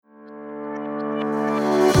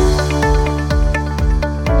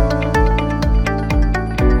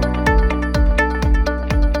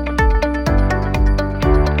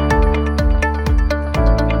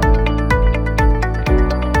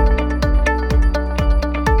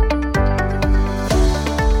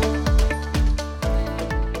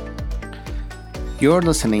You're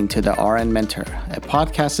listening to the RN Mentor, a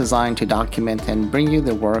podcast designed to document and bring you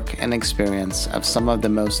the work and experience of some of the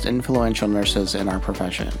most influential nurses in our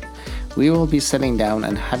profession. We will be sitting down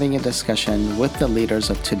and having a discussion with the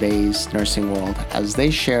leaders of today's nursing world as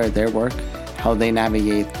they share their work, how they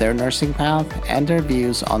navigate their nursing path, and their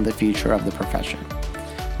views on the future of the profession.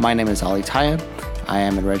 My name is Ali Tayeb. I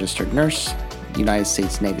am a registered nurse, United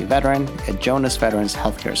States Navy veteran, a Jonas Veterans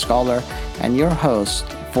Healthcare Scholar, and your host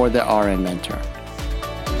for the RN Mentor.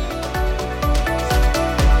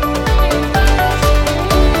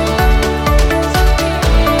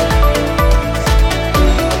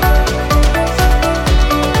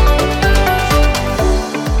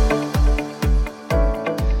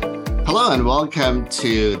 Hello and welcome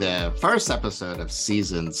to the first episode of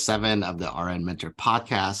Season 7 of the RN Mentor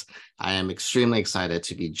podcast. I am extremely excited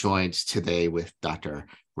to be joined today with Dr.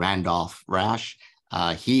 Randolph Rash.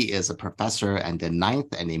 He is a professor and the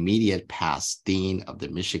 9th and immediate past dean of the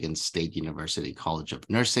Michigan State University College of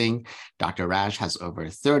Nursing. Dr. Rash has over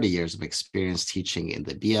 30 years of experience teaching in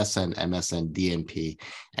the BSN, MSN, DNP,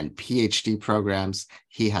 and PhD programs.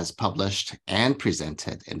 He has published and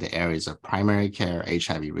presented in the areas of primary care,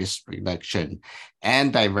 HIV risk reduction,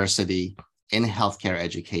 and diversity in healthcare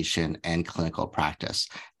education and clinical practice.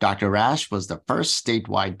 Dr. Rash was the first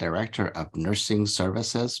statewide director of nursing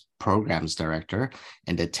services, programs director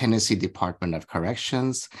in the Tennessee Department of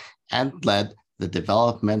Corrections, and led the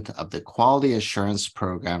development of the Quality Assurance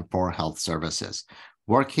Program for Health Services.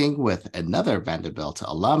 Working with another Vanderbilt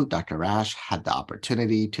alum, Dr. Rash had the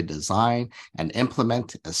opportunity to design and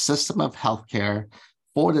implement a system of healthcare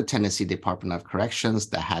for the Tennessee Department of Corrections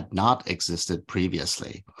that had not existed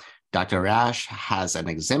previously. Dr. Rash has an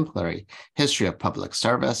exemplary history of public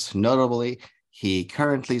service. Notably, he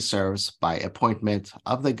currently serves by appointment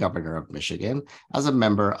of the governor of Michigan as a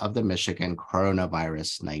member of the Michigan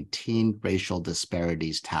Coronavirus 19 Racial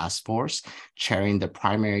Disparities Task Force, chairing the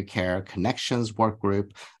Primary Care Connections Work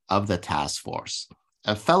Group of the task force.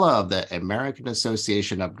 A fellow of the American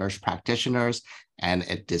Association of Nurse Practitioners and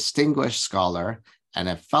a distinguished scholar and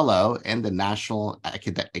a fellow in the National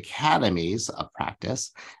Academies of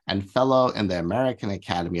Practice and fellow in the American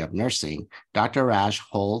Academy of Nursing, Dr. Rash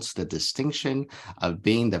holds the distinction of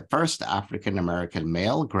being the first African-American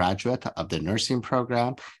male graduate of the nursing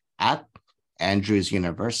program at Andrews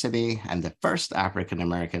University and the first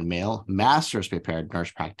African-American male master's prepared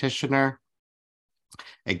nurse practitioner,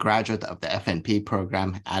 a graduate of the FNP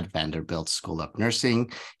program at Vanderbilt School of Nursing.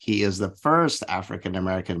 He is the first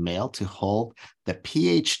African-American male to hold the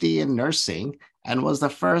PhD in nursing and was the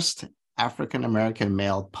first African-American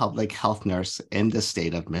male public health nurse in the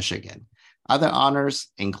state of Michigan. Other honors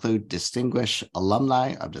include distinguished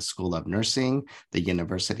alumni of the School of Nursing, the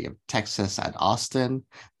University of Texas at Austin,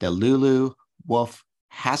 the Lulu Wolf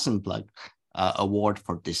Hasselblad Award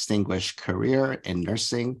for Distinguished Career in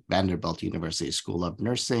Nursing, Vanderbilt University School of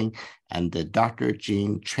Nursing, and the Dr.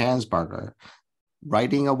 Gene Transbarger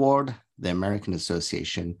Writing Award, the American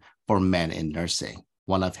Association for Men in Nursing.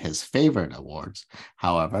 One of his favorite awards,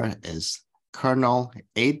 however, is Colonel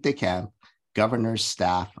Aide-de-Camp Governor's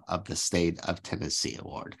Staff of the State of Tennessee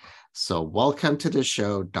Award. So welcome to the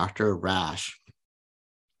show, Dr. Rash.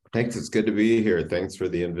 Thanks. It's good to be here. Thanks for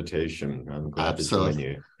the invitation. I'm glad to join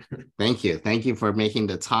you. Thank you. Thank you for making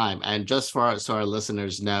the time. And just so our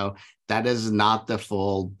listeners know, that is not the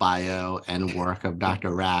full bio and work of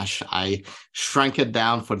Dr. Rash. I shrunk it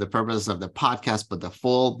down for the purpose of the podcast, but the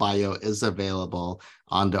full bio is available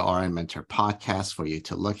on the RN Mentor podcast for you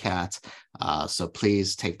to look at. So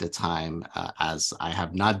please take the time, as I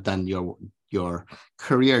have not done your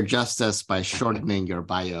career justice by shortening your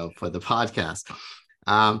bio for the podcast.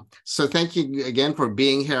 So thank you again for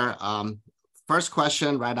being here. First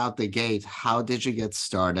question right out the gate, how did you get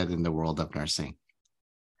started in the world of nursing?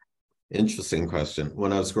 Interesting question.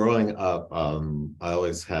 When I was growing up, I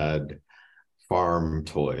always had farm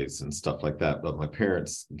toys and stuff like that, but my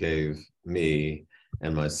parents gave me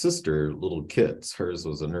and my sister little kits. Hers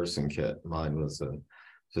was a nursing kit. Mine was a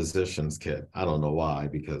physician's kit. I don't know why,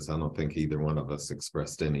 because I don't think either one of us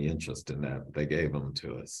expressed any interest in that. But they gave them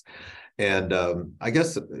to us. And I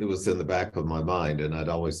guess it was in the back of my mind, and I'd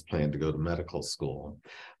always planned to go to medical school.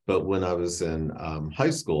 But when I was in high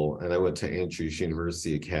school, and I went to Andrews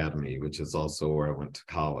University Academy, which is also where I went to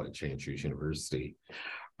college, Andrews University,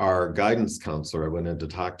 our guidance counselor, I went in to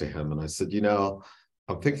talk to him, and I said,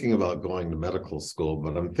 I'm thinking about going to medical school,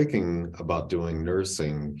 but I'm thinking about doing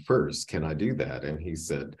nursing first. Can I do that? And he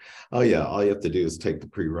said, oh, yeah, all you have to do is take the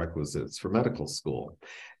prerequisites for medical school.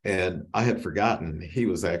 And I had forgotten he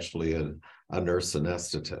was actually a nurse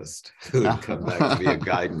anesthetist who had come back to be a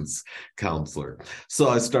guidance counselor. So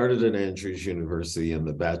I started at Andrews University in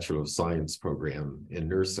the Bachelor of Science program in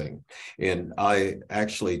nursing. And I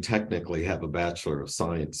actually technically have a Bachelor of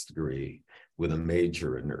Science degree with a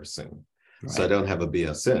major in nursing. Right. So I don't have a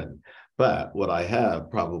BSN, but what I have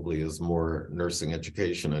probably is more nursing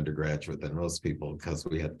education undergraduate than most people because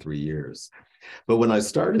we had 3 years. But when I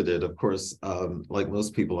started it, of course, like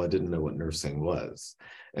most people, I didn't know what nursing was.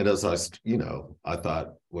 And as I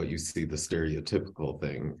thought, well, you see the stereotypical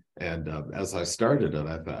thing. And as I started it,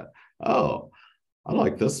 I thought, oh, I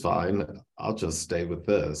like this fine. I'll just stay with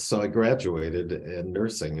this. So I graduated in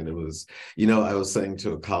nursing, and it was, I was saying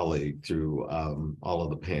to a colleague through all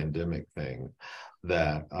of the pandemic thing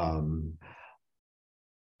that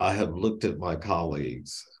I have looked at my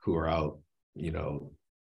colleagues who are out,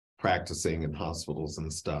 practicing in hospitals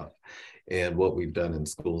and stuff, and what we've done in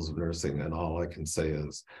schools of nursing. And all I can say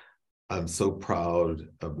is, I'm so proud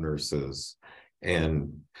of nurses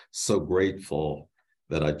and so grateful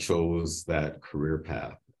that I chose that career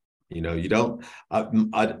path. You don't,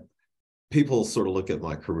 people sort of look at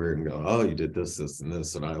my career and go, oh, you did this, this, and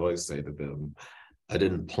this. And I always say to them, I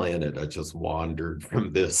didn't plan it. I just wandered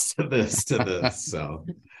from this to this to this. So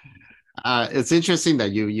it's interesting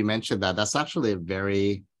that you mentioned that. That's actually a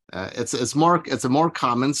very, it's a more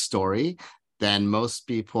common story than most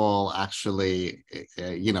people actually,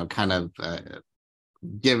 kind of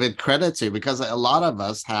give it credit to, because a lot of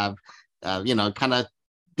us have, kind of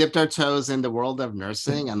dipped our toes in the world of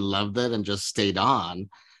nursing and loved it and just stayed on,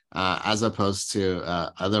 as opposed to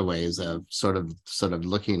other ways of sort of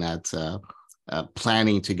looking at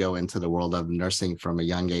planning to go into the world of nursing from a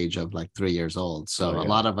young age of like 3 years old. So a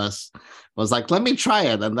lot of us was like, let me try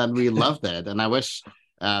it, and then we loved it. And I wish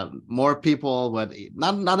more people would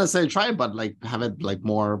not necessarily try it, but like have it like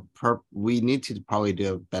more we need to probably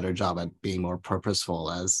do a better job at being more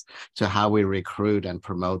purposeful as to how we recruit and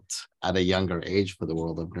promote at a younger age for the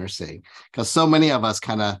world of nursing, because so many of us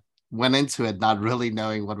kind of went into it not really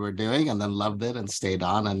knowing what we're doing, and then loved it and stayed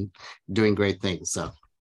on and doing great things. So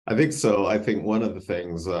I think so. I think one of the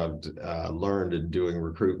things I've learned in doing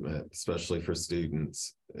recruitment, especially for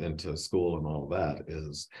students into school and all that,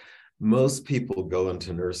 is most people go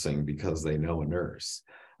into nursing because they know a nurse.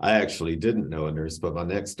 I actually didn't know a nurse, but my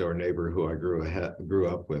next door neighbor, who I grew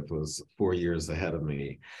up with, was 4 years ahead of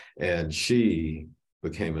me, and she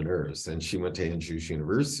became a nurse, and she went to Andrews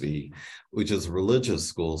University, which is a religious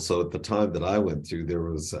school. So at the time that I went through, there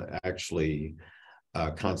was actually a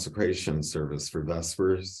consecration service for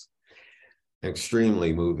Vespers,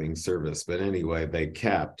 extremely moving service. But anyway, they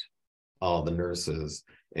capped all the nurses,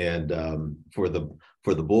 and for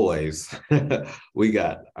the boys, we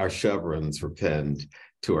got our chevrons were pinned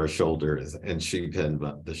to our shoulders, and she pinned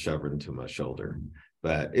the chevron to my shoulder.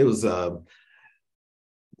 But it was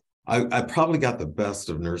I probably got the best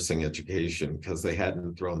of nursing education because they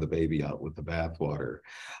hadn't thrown the baby out with the bathwater,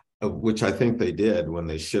 which I think they did when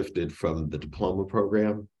they shifted from the diploma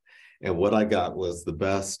program. And what I got was the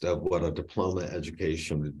best of what a diploma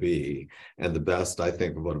education would be, and the best, I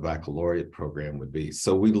think, of what a baccalaureate program would be.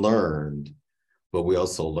 So we learned, but we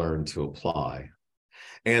also learned to apply.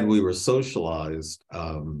 And we were socialized.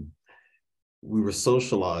 We were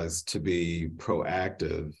socialized to be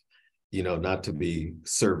proactive, not to be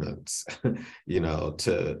servants,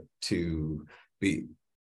 to be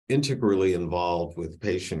integrally involved with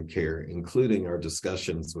patient care, including our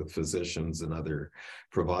discussions with physicians and other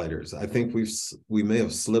providers. I think we may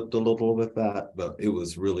have slipped a little with that, but it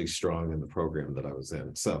was really strong in the program that I was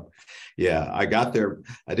in. So yeah, I got there.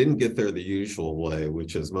 I didn't get there the usual way,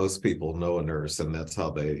 which is most people know a nurse and that's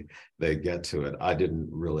how they get to it. I didn't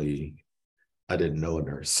know a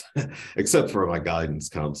nurse except for my guidance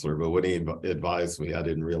counselor, but when he advised me, I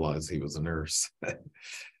didn't realize he was a nurse.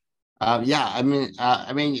 I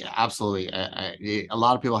mean, absolutely. A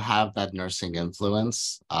lot of people have that nursing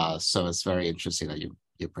influence, so it's very interesting that you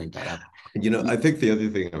bring that up. I think the other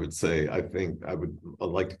thing I would say, I'd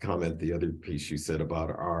like to comment the other piece you said about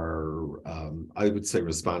our, I would say,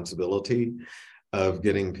 responsibility of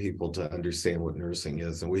getting people to understand what nursing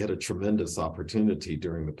is. And we had a tremendous opportunity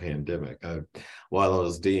during the pandemic while I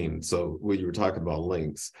was dean. So when you were talking about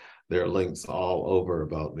links, there are links all over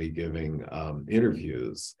about me giving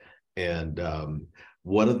interviews. And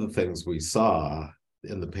one of the things we saw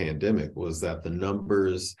in the pandemic was that the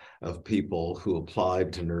numbers of people who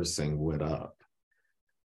applied to nursing went up.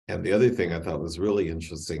 And the other thing I thought was really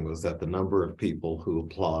interesting was that the number of people who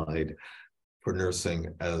applied for nursing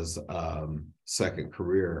as second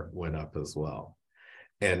career went up as well.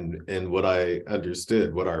 And what I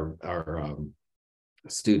understood, what our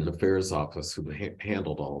student affairs office who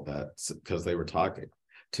handled all of that, because they were talking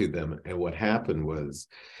to them, and what happened was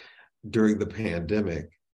during the pandemic,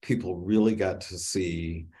 people really got to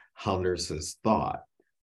see how nurses thought,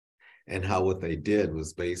 and how what they did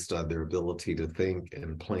was based on their ability to think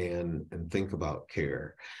and plan and think about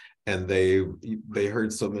care. And they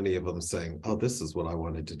heard so many of them saying, oh, this is what I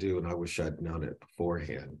wanted to do, and I wish I'd known it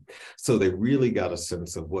beforehand. So they really got a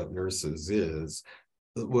sense of what nurses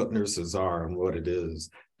are and what it is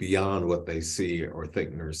beyond what they see or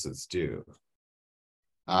think nurses do.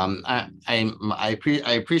 I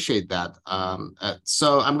appreciate that.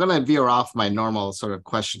 So I'm going to veer off my normal sort of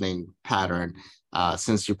questioning pattern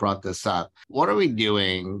since you brought this up. What are we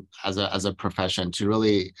doing as a profession to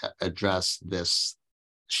really address this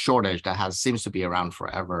shortage that seems to be around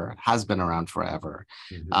forever, has been around forever?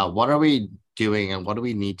 Mm-hmm. What are we doing, and what do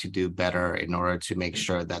we need to do better in order to make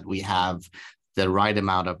sure that we have the right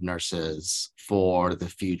amount of nurses for the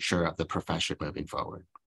future of the profession moving forward?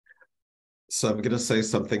 So I'm going to say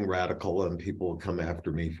something radical, and people will come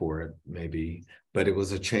after me for it, maybe. But it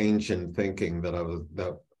was a change in thinking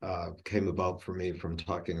that came about for me from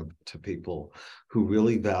talking to people who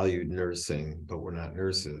really valued nursing, but were not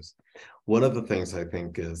nurses. One of the things I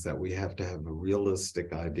think is that we have to have a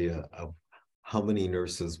realistic idea of how many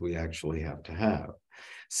nurses we actually have to have.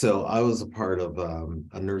 So I was a part of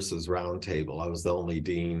a nurses roundtable. I was the only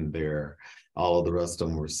dean there. All of the rest of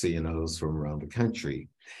them were CNOs from around the country.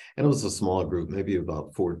 And it was a small group, maybe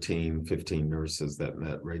about 14, 15 nurses that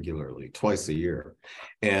met regularly, twice a year.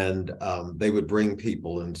 And they would bring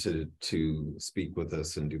people in to speak with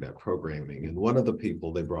us and do that programming. And one of the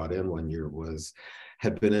people they brought in one year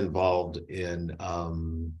had been involved in,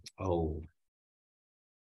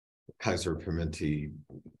 Kaiser Permanente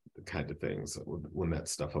kind of things. When that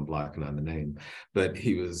stuff, I'm blocking on the name. But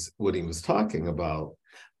he was talking about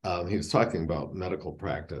medical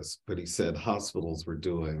practice, but he said hospitals were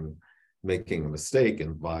making a mistake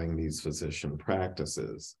in buying these physician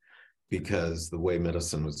practices because the way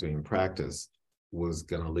medicine was being practiced was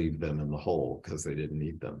going to leave them in the hole because they didn't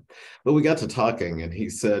need them. But we got to talking, and he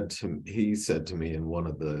said to me in one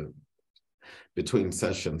of the between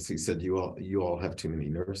sessions, he said, you all have too many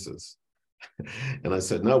nurses. And I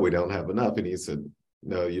said, no, we don't have enough. And he said,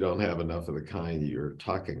 no, you don't have enough of the kind you're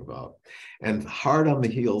talking about. And hard on the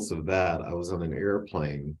heels of that, I was on an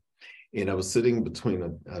airplane, and I was sitting between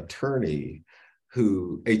an attorney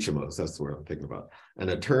HMOs, that's the word I'm thinking about, an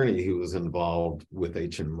attorney who was involved with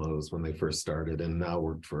HMOs when they first started and now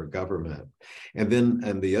worked for a government. And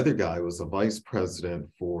the other guy was a vice president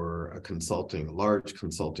for a large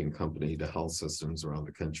consulting company to health systems around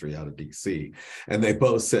the country out of DC. And they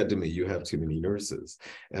both said to me, you have too many nurses.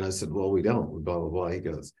 And I said, well, we don't, blah, blah, blah. He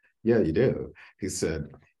goes, yeah, you do. He said,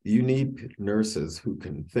 you need nurses who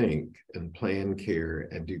can think and plan care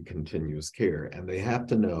and do continuous care. And they have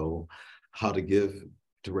to know how to give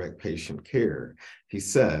direct patient care. He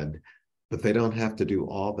said, but they don't have to do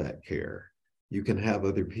all that care. You can have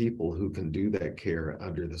other people who can do that care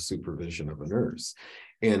under the supervision of a nurse.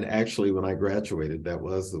 And actually, when I graduated, that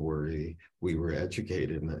was the way we were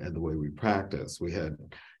educated and the way we practiced. We had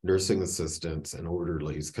nursing assistants and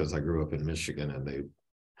orderlies, because I grew up in Michigan, and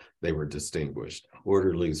they were distinguished.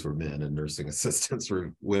 Orderlies were men and nursing assistants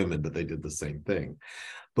were women, but they did the same thing.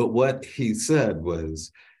 But what he said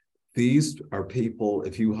was, these are people,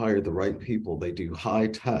 if you hire the right people, they do high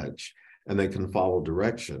touch and they can follow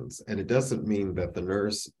directions. And it doesn't mean that the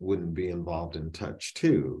nurse wouldn't be involved in touch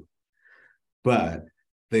too, but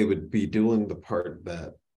they would be doing the part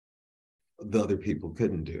that the other people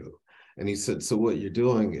couldn't do. And he said, so what you're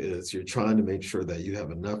doing is you're trying to make sure that you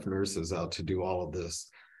have enough nurses out to do all of this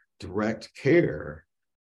direct care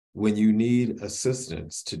when you need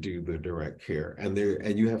assistance to do the direct care. And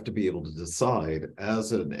you have to be able to decide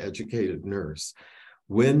as an educated nurse,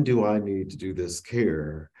 when do I need to do this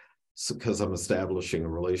care? Because I'm establishing a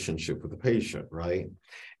relationship with the patient, right?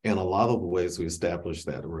 And a lot of the ways we establish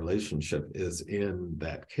that relationship is in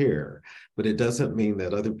that care. But it doesn't mean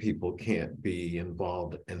that other people can't be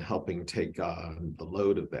involved in helping take on the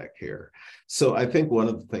load of that care. So I think one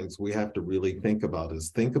of the things we have to really think about is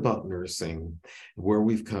think about nursing, where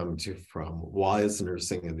we've come from, why is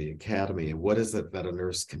nursing in the academy, and what is it that a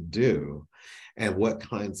nurse can do, and what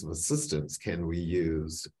kinds of assistance can we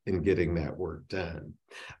use in getting that work done.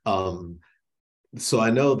 so I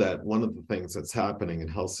know that one of the things that's happening in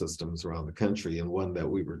health systems around the country, and one that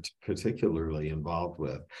we were particularly involved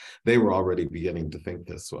with, they were already beginning to think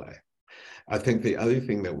this way. I think the other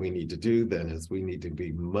thing that we need to do then is we need to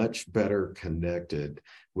be much better connected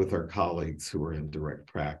with our colleagues who are in direct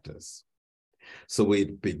practice. So we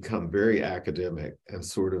become very academic and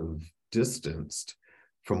sort of distanced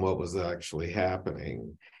from what was actually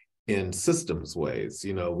happening in systems ways.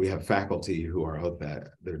 You know, we have faculty who are out that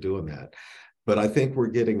they're doing that. But I think we're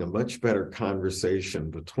getting a much better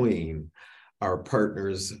conversation between our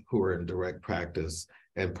partners who are in direct practice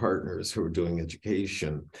and partners who are doing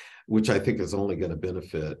education, which I think is only going to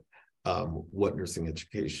benefit what nursing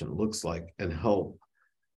education looks like and help,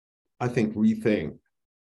 I think, rethink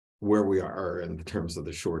where we are in terms of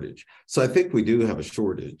the shortage. So I think we do have a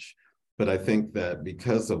shortage, but I think that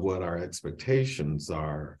because of what our expectations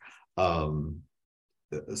are,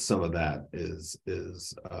 some of that is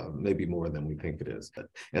maybe more than we think it is.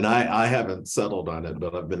 And I haven't settled on it,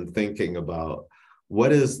 but I've been thinking about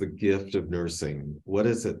what is the gift of nursing? What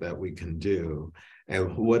is it that we can do?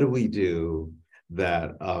 And what do we do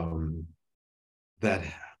that that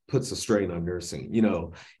puts a strain on nursing? You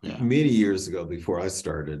know, many years ago, before I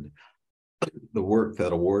started, the work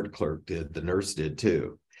that a ward clerk did, the nurse did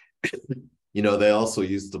too. You know, they also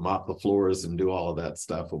used to mop the floors and do all of that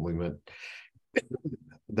stuff when we went.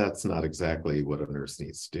 That's not exactly what a nurse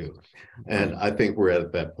needs to do. And I think we're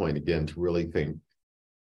at that point again to really think,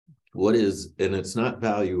 what is, and it's not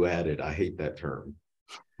value added. I hate that term.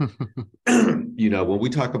 You know, when we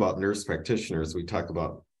talk about nurse practitioners, we talk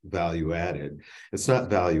about value added. It's not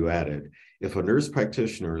value added. If a nurse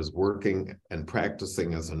practitioner is working and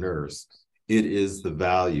practicing as a nurse, it is the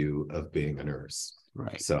value of being a nurse.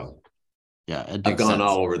 Right. So yeah, I've gone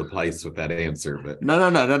all over the place with that answer, but no.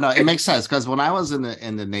 It makes sense, because when I was in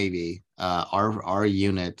the Navy, our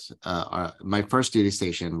unit, my first duty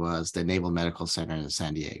station was the Naval Medical Center in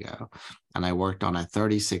San Diego, and I worked on a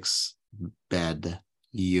 36-bed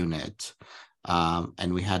unit,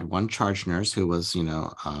 and we had one charge nurse who was,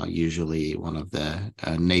 usually one of the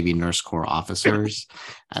Navy Nurse Corps officers,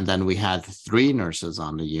 and then we had 3 nurses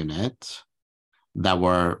on the unit that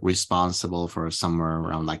were responsible for somewhere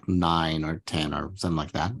around like 9 or 10 or something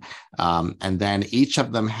like that. And then each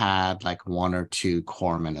of them had like 1 or 2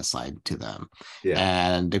 corpsmen assigned to them. Yeah.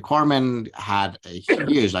 And the corpsmen had a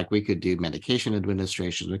huge, like we could do medication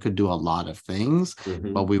administration, we could do a lot of things,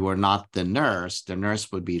 but we were not the nurse. The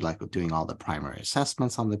nurse would be like doing all the primary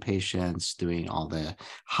assessments on the patients, doing all the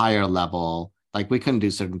higher level. Like we couldn't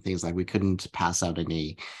do certain things, like we couldn't pass out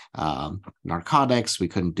any narcotics, we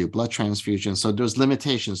couldn't do blood transfusion. So there's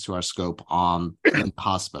limitations to our scope in the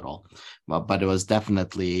hospital. But it was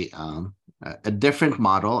definitely a different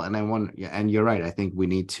model. And you're right, I think we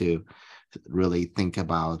need to really think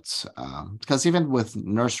about, because even with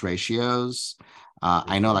nurse ratios,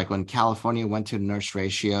 I know like when California went to nurse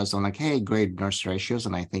ratios, I'm like, hey, great nurse ratios.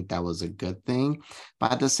 And I think that was a good thing.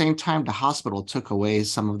 But at the same time, the hospital took away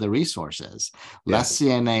some of the resources. Less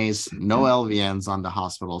CNAs, no LVNs on the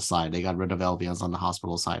hospital side. They got rid of LVNs on the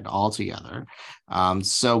hospital side altogether.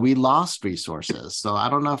 So we lost resources. So I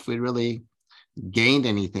don't know if we really gained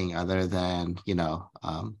anything other than,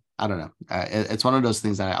 I don't know. It's one of those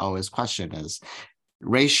things that I always question is,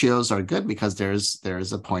 ratios are good because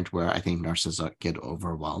there's a point where I think nurses get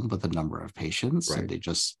overwhelmed with the number of patients, right,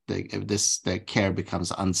 and the care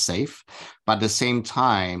becomes unsafe. But at the same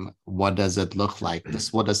time, what does it look like?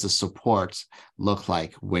 What does the support look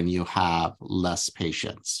like when you have less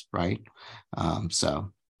patients, right?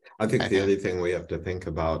 So I think the other thing we have to think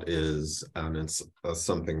about is, and it's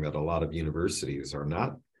something that a lot of universities are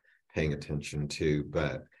not paying attention to,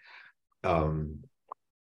 but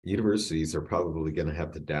universities are probably going to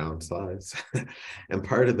have to downsize. And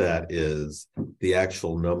part of that is the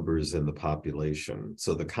actual numbers in the population.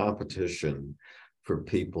 So the competition for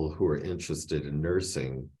people who are interested in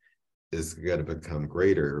nursing is going to become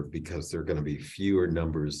greater because there are going to be fewer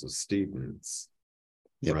numbers of students,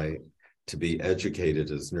 right, to be educated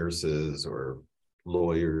as nurses or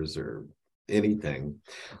lawyers or anything.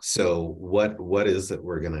 So what is it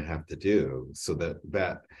we're going to have to do so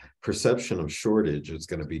that perception of shortage is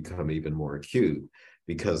going to become even more acute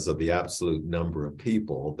because of the absolute number of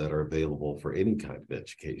people that are available for any kind of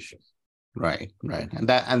education. Right. And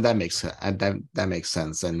that makes sense. That makes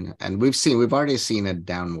sense. And we've already seen a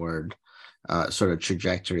downward sort of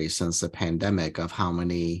trajectory since the pandemic of how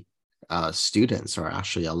many students are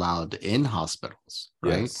actually allowed in hospitals,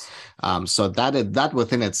 right? Yes. So that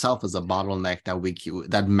within itself is a bottleneck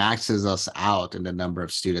that maxes us out in the number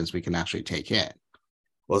of students we can actually take in.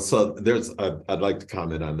 Well, so I'd like to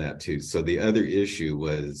comment on that too. So the other issue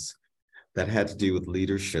was that had to do with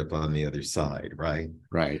leadership on the other side, right?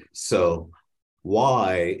 Right. So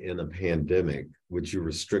why in a pandemic would you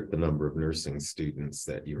restrict the number of nursing students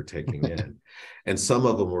that you were taking in? And some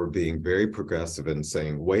of them were being very progressive and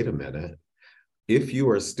saying, wait a minute, if you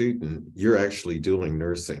are a student, you're actually doing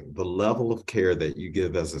nursing. The level of care that you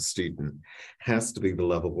give as a student has to be the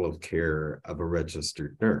level of care of a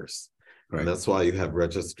registered nurse. Right. And that's why you have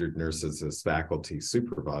registered nurses as faculty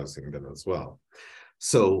supervising them as well.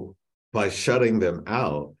 So by shutting them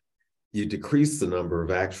out, you decrease the number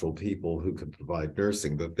of actual people who could provide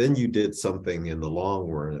nursing, but then you did something in the long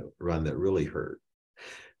run that really hurt,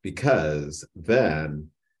 because then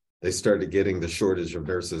they started getting the shortage of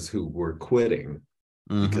nurses who were quitting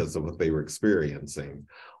because of what they were experiencing,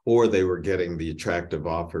 or they were getting the attractive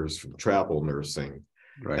offers from travel nursing.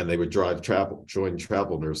 Right. And they would join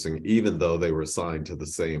travel nursing, even though they were assigned to the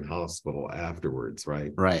same hospital afterwards,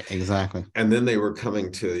 right? Right, exactly. And then they were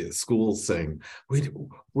coming to schools saying,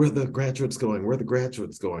 where are the graduates going? Where are the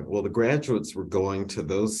graduates going? Well, the graduates were going to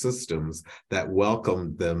those systems that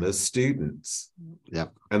welcomed them as students.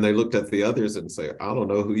 Yep. And they looked at the others and say, I don't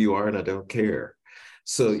know who you are and I don't care.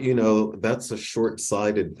 So, that's a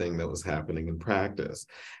short-sighted thing that was happening in practice.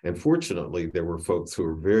 And fortunately, there were folks who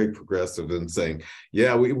were very progressive in saying,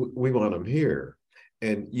 yeah, we want them here.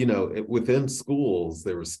 And, within schools,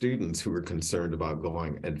 there were students who were concerned about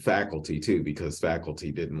going, and faculty too, because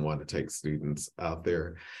faculty didn't want to take students out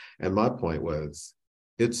there. And my point was,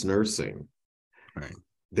 it's nursing. Right.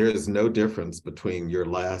 There is no difference between your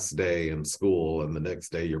last day in school and the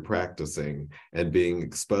next day you're practicing and being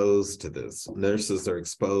exposed to this. Nurses are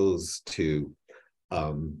exposed to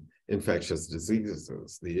infectious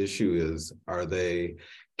diseases. The issue is, are they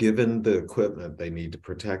given the equipment they need to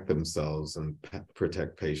protect themselves and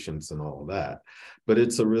protect patients and all of that? But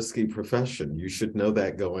it's a risky profession. You should know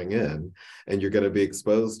that going in, and you're going to be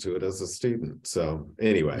exposed to it as a student. So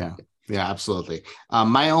anyway. Yeah. Yeah, absolutely.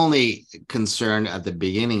 My only concern at the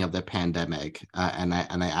beginning of the pandemic, and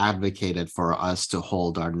I advocated for us to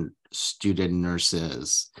hold our student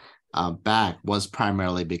nurses back, was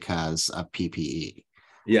primarily because of PPE.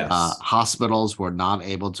 Yes. Hospitals were not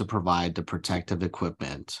able to provide the protective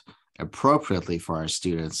equipment appropriately for our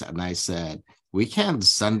students. And I said, we can't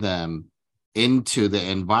send them into the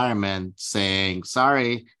environment saying,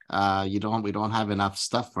 sorry, we don't have enough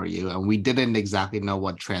stuff for you. And we didn't exactly know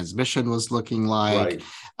what transmission was looking like, right.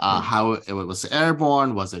 How it was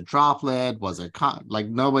airborne, was it droplet, was it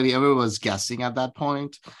everyone was guessing at that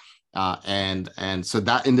point. And so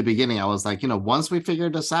that in the beginning, I was like, once we figure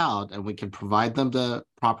this out and we can provide them the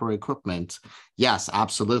proper equipment, yes,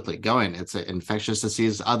 absolutely, go in. It's an infectious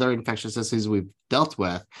disease, other infectious diseases we've dealt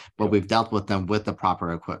with, but we've dealt with them with the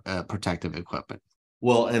proper protective equipment.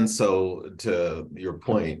 Well, and so to your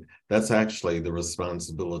point, that's actually the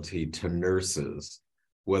responsibility to nurses,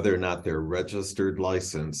 whether or not they're registered,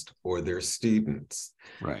 licensed, or they're students.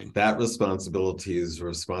 Right. That responsibility is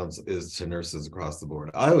to nurses across the board.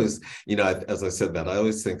 I always, as I said that, I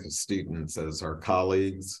always think of students as our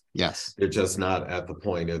colleagues. Yes. They're just not at the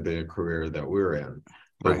point of their career that we're in.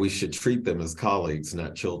 But we should treat them as colleagues,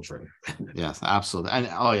 not children. Yes, absolutely. And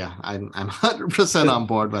I'm 100% on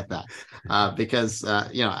board with that, because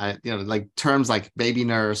like terms like baby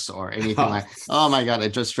nurse or anything like, oh my God,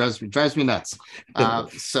 it just drives me nuts.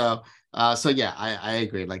 So yeah, I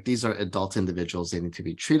agree. Like, these are adult individuals. They need to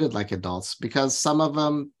be treated like adults, because some of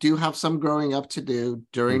them do have some growing up to do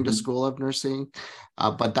during the school of nursing.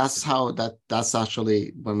 But that's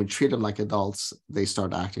actually, when we treat them like adults, they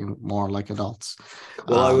start acting more like adults.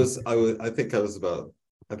 Well, I think I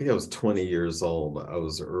was 20 years old. I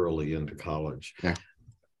was early into college. Yeah.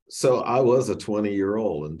 So I was a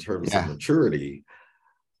 20-year-old in terms of maturity.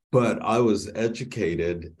 But I was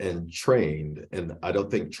educated and trained, and I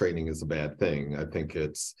don't think training is a bad thing. I think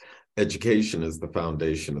education is the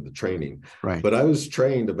foundation of the training. Right. But I was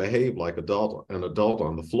trained to behave like an adult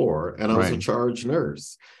on the floor, and I was a charge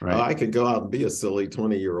nurse. Right. I could go out and be a silly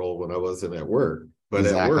 20-year-old when I wasn't at work. But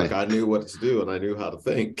at work, I knew what to do and I knew how to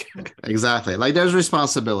think. Exactly. Like, there's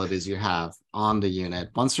responsibilities you have on the unit.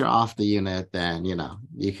 Once you're off the unit, then,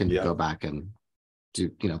 you can go back and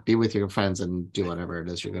be with your friends and do whatever it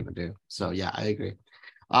is you're going to do. So yeah, I agree.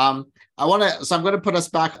 I'm going to put us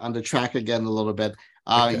back on the track again a little bit.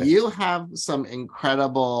 Okay. You have some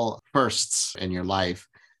incredible firsts in your life.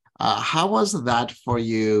 How was that for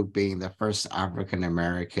you, being the first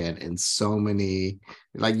African-American in so many,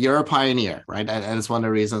 like, you're a pioneer, right? And it's one of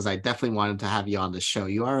the reasons I definitely wanted to have you on the show.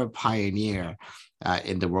 You are a pioneer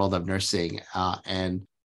in the world of nursing. And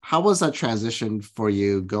how was that transition for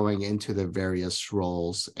you going into the various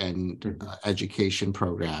roles and education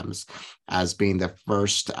programs as being the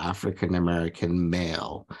first African American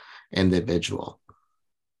male individual?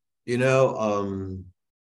 You know,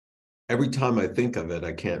 every time I think of it,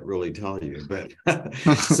 I can't really tell you. But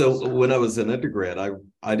so when I was an undergrad,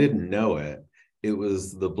 I didn't know it. It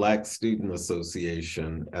was the Black Student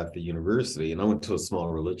Association at the university, and I went to a small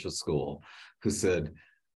religious school, who said,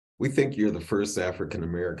 "We think you're the first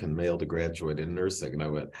African-American male to graduate in nursing." And I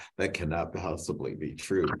went, "That cannot possibly be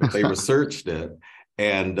true." But they researched it,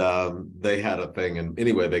 and they had a thing. And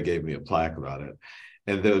anyway, they gave me a plaque about it.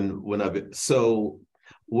 And then so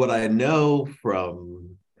what I know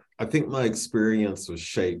from, I think my experience was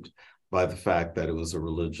shaped by the fact that it was a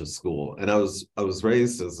religious school. And I was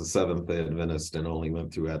raised as a Seventh-day Adventist and only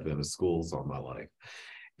went through Adventist schools all my life.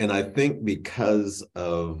 And I think because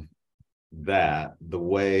of that, the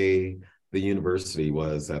way the university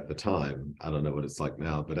was at the time, I don't know what it's like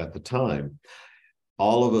now, but at the time,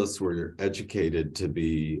 all of us were educated to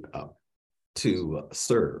be to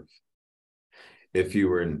serve. If you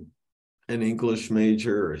were an English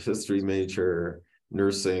major or history major,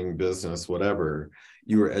 nursing, business, whatever,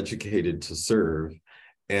 you were educated to serve.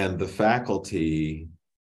 And the faculty,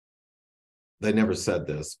 they never said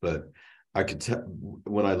this, but I could tell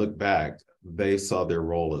when I look back, they saw their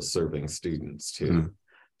role as serving students to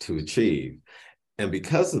achieve. And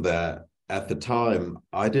because of that, at the time,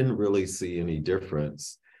 I didn't really see any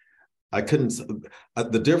difference.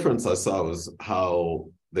 The difference I saw was how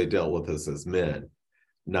they dealt with us as men,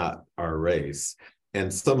 not our race.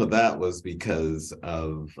 And some of that was because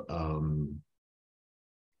of,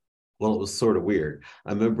 well, it was sort of weird.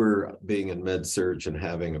 I remember being in med-surg and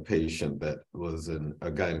having a patient that was in a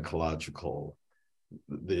gynecological,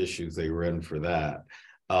 the issues they were in for that.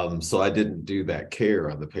 So I didn't do that care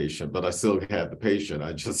on the patient, but I still had the patient.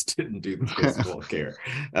 I just didn't do the physical care.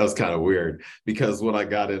 That was kind of weird, because when I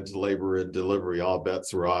got into labor and delivery, all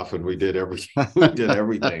bets were off, and we did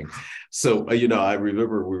everything. So, you know, I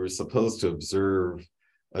remember we were supposed to observe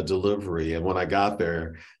a delivery, and when I got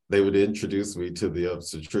there, they would introduce me to the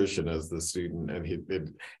obstetrician as the student,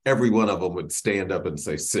 and every one of them would stand up and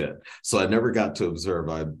say, "Sit." So I never got to observe.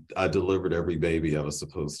 I delivered every baby I was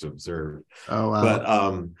supposed to observe. Oh,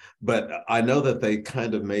 wow. But I know that they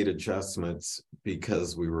kind of made adjustments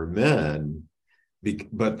because we were men,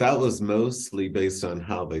 but that was mostly based on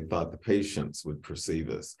how they thought the patients would perceive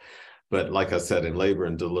us. But like I said, in labor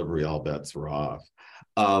and delivery, all bets were off.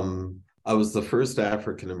 I was the first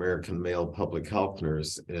African-American male public health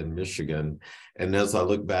nurse in Michigan. And as I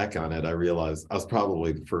look back on it, I realized I was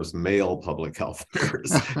probably the first male public health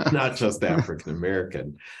nurse, not just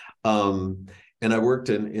African-American. And I worked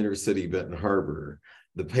in inner city Benton Harbor.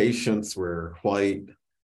 The patients were white,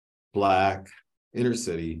 Black, inner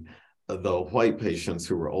city. The white patients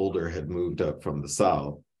who were older had moved up from the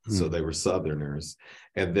South. So they were Southerners.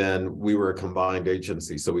 And then we were a combined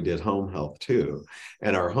agency. So we did home health too.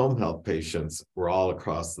 And our home health patients were all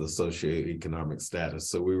across the socioeconomic status.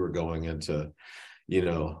 So we were going into, you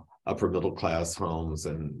know, upper middle class homes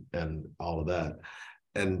and all of that.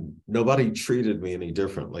 And nobody treated me any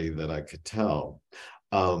differently that I could tell.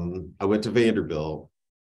 I went to Vanderbilt,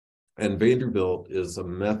 and Vanderbilt is a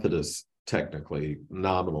Methodist technically,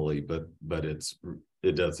 nominally, but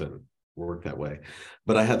it doesn't work that way.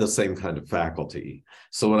 But I had the same kind of faculty.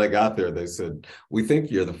 So when I got there, they said, "We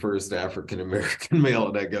think you're the first African-American male."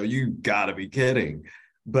 And I go, "You gotta be kidding."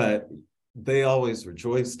 But they always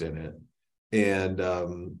rejoiced in it. And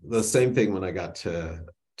the same thing when I got to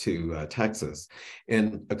Texas.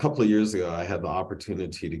 And a couple of years ago, I had the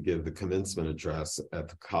opportunity to give the commencement address at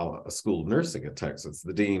the School of Nursing at Texas.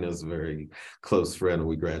 The dean is a very close friend, and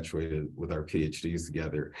we graduated with our PhDs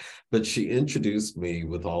together. But she introduced me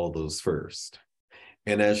with all of those first.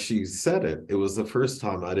 And as she said it, it was the first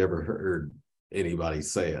time I'd ever heard anybody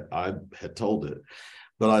say it. I had told it.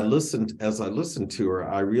 But as I listened to her,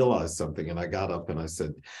 I realized something, and I got up and I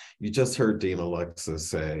said, "You just heard Dean Alexa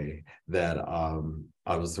say that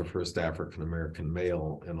I was the first African-American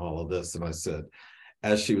male in all of this." And I said,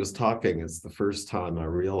 as she was talking, it's the first time I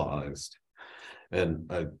realized, and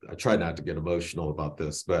I try not to get emotional about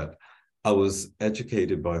this, but I was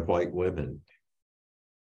educated by white women.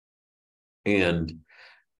 And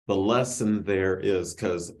the lesson there is,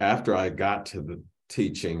 because after I got to the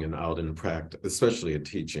teaching and out in practice, especially in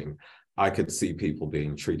teaching, I could see people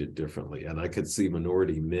being treated differently, and I could see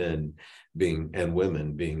minority men and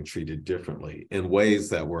women being treated differently in ways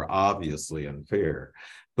that were obviously unfair.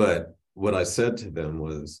 But what I said to them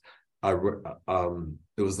was, it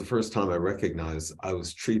was the first time I recognized I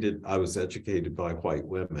was educated by white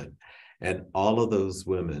women. And all of those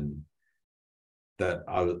women that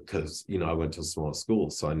because, I went to a small school,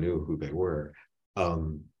 so I knew who they were.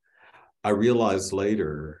 I realized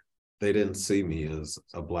later they didn't see me as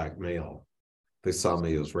a Black male. They saw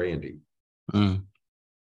me as Randy. Mm.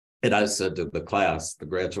 And I said to the class, the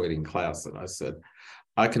graduating class, and I said,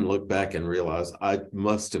 I can look back and realize I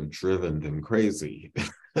must have driven them crazy.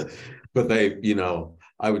 But they,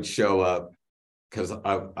 I would show up because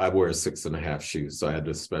I wear 6.5 shoes. So I had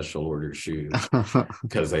to special order shoes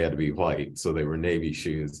because they had to be white. So they were navy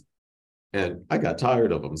shoes. And I got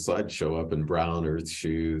tired of them. So I'd show up in brown earth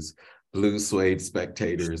shoes, blue suede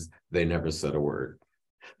Spectators. They never said a word.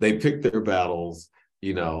 They picked their battles,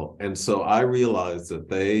 and so I realized that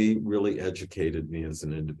they really educated me as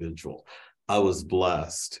an individual. I was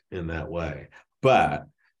blessed in that way. But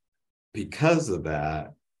because of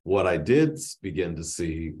that, what I did begin to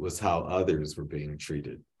see was how others were being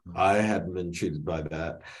treated. I hadn't been treated by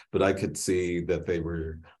that, but I could see that they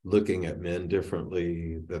were looking at men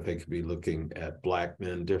differently, that they could be looking at Black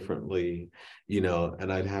men differently,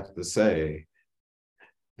 and I'd have to say,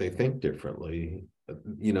 they think differently.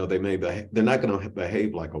 They're not going to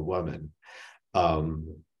behave like a woman.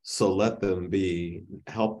 So let them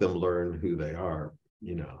help them learn who they are,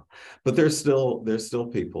 but there's still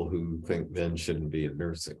people who think men shouldn't be in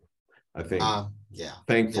nursing. I think,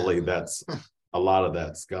 thankfully, that's a lot of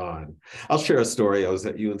that's gone. I'll share a story. I was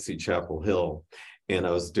at UNC Chapel Hill, and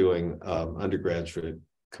I was doing undergraduate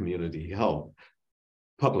community health,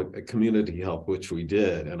 public community health, which we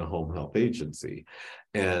did in a home health agency.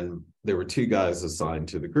 And there were 2 guys assigned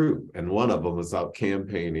to the group. And one of them was out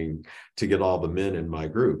campaigning to get all the men in my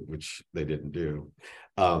group, which they didn't do.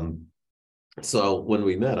 So when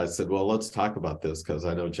we met, I said, well, let's talk about this because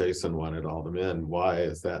I know Jason wanted all the men. Why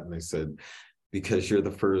is that? And they said, because you're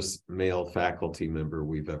the first male faculty member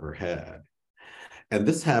we've ever had. And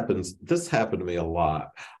this happened to me a lot.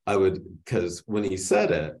 Because when he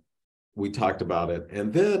said it, we talked about it.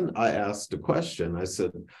 And then I asked a question. I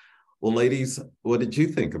said, well, ladies, what did you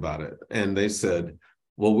think about it? And they said,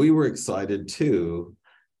 well, we were excited too.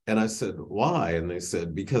 And I said, why? And they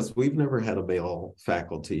said, because we've never had a male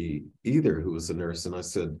faculty either who was a nurse. And I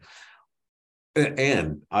said,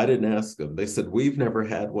 and I didn't ask them. They said, we've never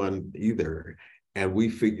had one either. And we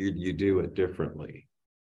figured you do it differently.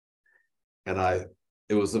 And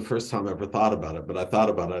it was the first time I ever thought about it, but I thought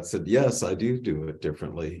about it. I said, yes, I do it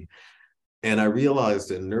differently. And I realized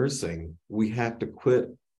in nursing, we have to quit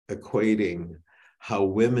equating how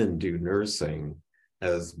women do nursing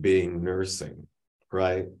as being nursing,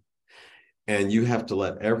 right? And you have to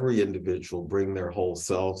let every individual bring their whole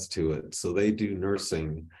selves to it. So they do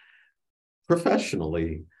nursing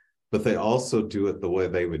professionally, but they also do it the way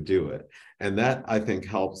they would do it. And that, I think,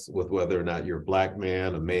 helps with whether or not you're a Black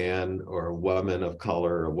man, a man, or a woman of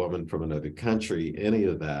color, a woman from another country, any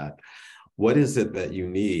of that. What is it that you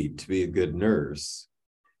need to be a good nurse?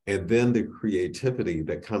 And then the creativity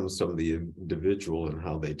that comes from the individual and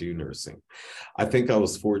how they do nursing. I think I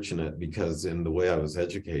was fortunate because in the way I was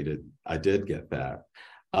educated, I did get that.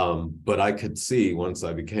 But I could see, once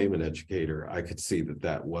I became an educator, I could see that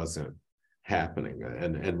that wasn't happening,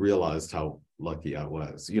 and realized how lucky I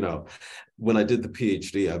was. When I did the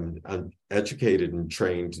PhD, I'm educated and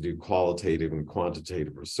trained to do qualitative and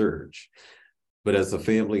quantitative research. But as a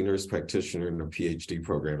family nurse practitioner in a PhD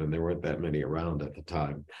program, and there weren't that many around at the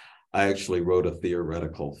time, I actually wrote a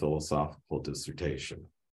theoretical philosophical dissertation,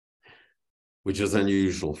 which is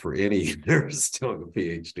unusual for any nurse doing a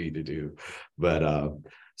PhD to do. But I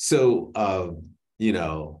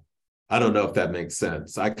don't know if that makes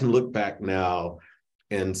sense. I can look back now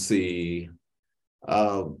and see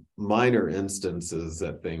minor instances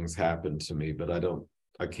that things happened to me, but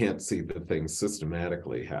I can't see that things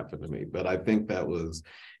systematically happened to me. But I think that was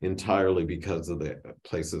entirely because of the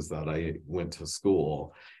places that I went to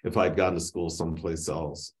school. If I'd gone to school someplace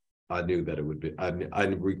else, I knew that it would be, I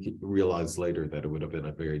realized later that it would have been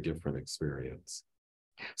a very different experience.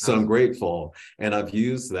 So I'm grateful. And I've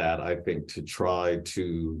used that, I think, to try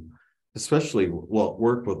to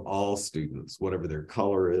work with all students, whatever their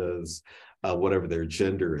color is, whatever their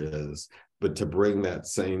gender is, but to bring that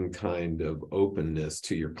same kind of openness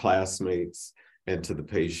to your classmates and to the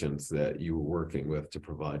patients that you were working with to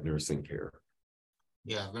provide nursing care.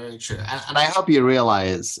 Yeah, very true. And I hope you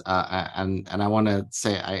realize, and I want to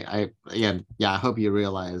say, I hope you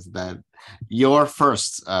realize that your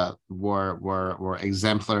firsts were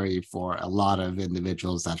exemplary for a lot of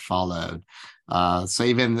individuals that followed. So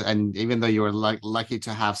even though you were lucky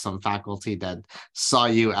to have some faculty that saw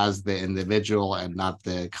you as the individual and not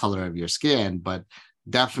the color of your skin, but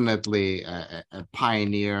definitely a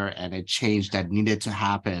pioneer and a change that needed to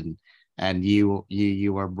happen. and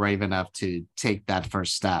you were brave enough to take that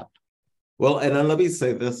first step. Well, and then let me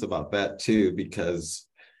say this about that too, because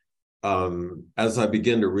as I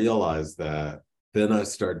begin to realize that, then I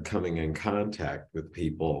started coming in contact with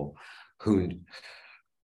people who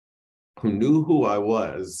knew who I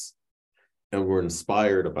was and were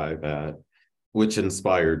inspired by that, which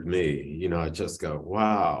inspired me. You know, I just go,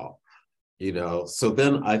 wow. You know, so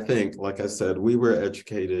then I think, like I said, we were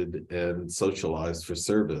educated and socialized for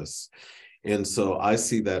service. And so I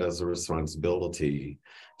see that as a responsibility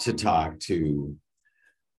to talk to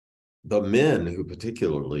the men who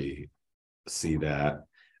particularly see that,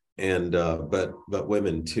 and but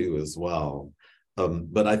women too as well.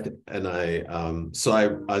 But I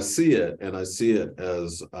see it, and I see it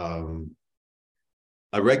as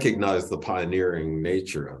I recognize the pioneering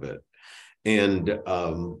nature of it. And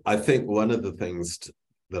I think one of the things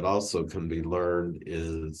that also can be learned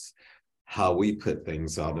is how we put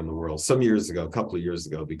things out in the world. Some years ago, a couple of years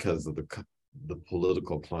ago, because of the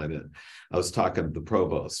political climate, I was talking to the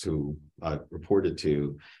provost who I reported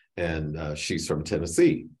to, and she's from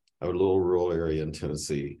Tennessee, a little rural area in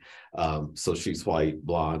Tennessee. So she's white,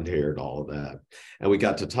 blonde haired, all of that. And we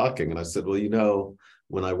got to talking, and I said, well, you know,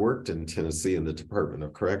 when I worked in Tennessee in the Department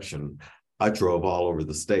of Correction, I drove all over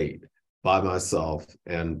the state by myself.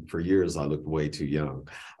 And for years, I looked way too young.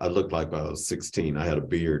 I looked like I was 16. I had a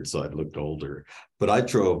beard, so I looked older. But I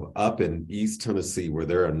drove up in East Tennessee where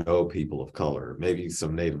there are no people of color, maybe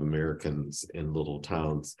some Native Americans in little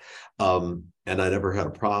towns. And I never had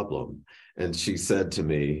a problem. And she said to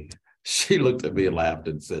me, she looked at me and laughed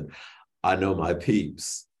and said, I know my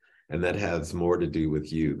peeps. And that has more to do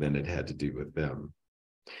with you than it had to do with them.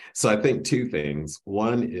 So I think two things.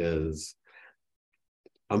 One is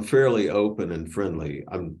I'm fairly open and friendly.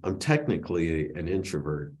 I'm technically an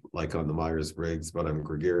introvert, like on the Myers-Briggs, but I'm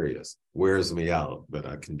gregarious. Wears me out, but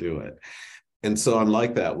I can do it. And so I'm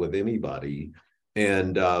like that with anybody.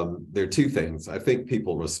 And there are two things. I think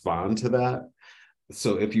people respond to that.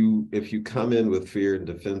 So if you come in with fear and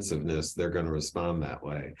defensiveness, they're going to respond that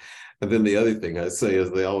way. And then the other thing I say is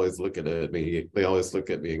they always look at me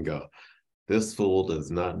and go, this fool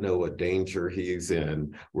does not know what danger he's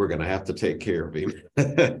in. We're going to have to take care of him.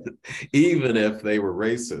 Even if they were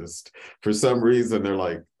racist, for some reason, they're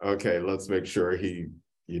like, okay, let's make sure he,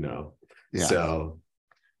 you know. Yeah. So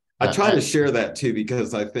I try to share that too,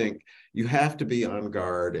 because I think you have to be on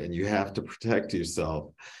guard and you have to protect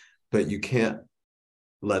yourself, but you can't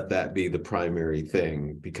let that be the primary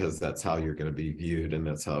thing, because that's how you're going to be viewed and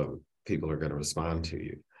that's how people are going to respond to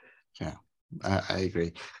you. Yeah. I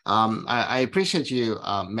agree. I appreciate you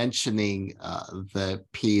mentioning the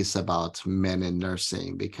piece about men in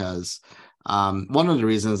nursing, because one of the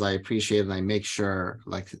reasons I appreciate and I make sure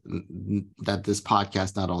that this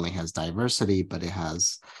podcast not only has diversity, but it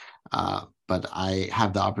has, but I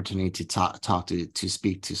have the opportunity to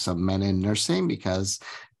speak to some men in nursing, because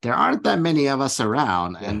there aren't that many of us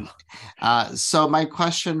around. Yeah. And so my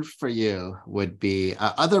question for you would be,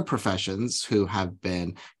 other professions who have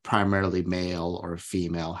been primarily male or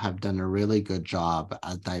female have done a really good job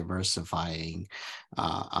at diversifying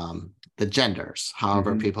the genders,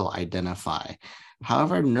 however people identify.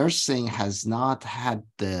 However, nursing has not had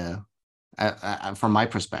the, from my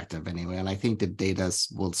perspective anyway, and I think the data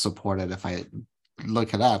will support it if I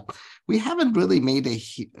look it up, we haven't really made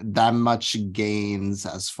that much gains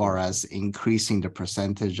as far as increasing the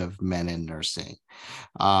percentage of men in nursing.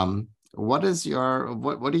 What do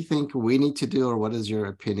you think we need to do, or what is your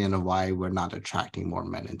opinion of why we're not attracting more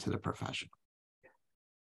men into the profession?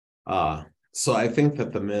 So I think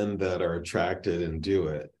that the men that are attracted and do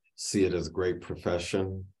it see it as a great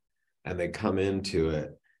profession, and they come into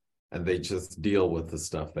it and they just deal with the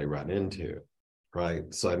stuff they run into,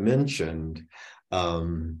 right? So I mentioned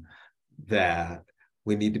that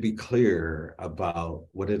we need to be clear about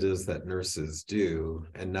what it is that nurses do,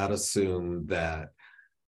 and not assume that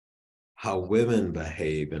how women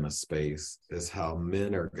behave in a space is how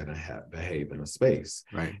men are going to behave in a space.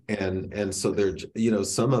 Right. And so there,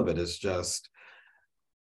 some of it is just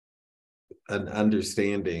an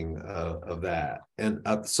understanding of that. And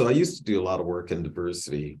so I used to do a lot of work in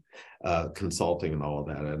diversity consulting and all of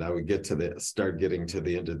that. And I would start getting to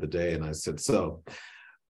the end of the day, and I said, so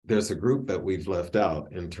there's a group that we've left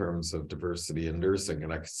out in terms of diversity in nursing.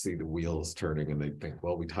 And I could see the wheels turning, and they think,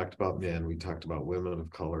 well, we talked about men, we talked about women of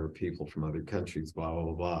color, people from other countries, blah,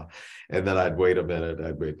 blah, blah. And then I'd wait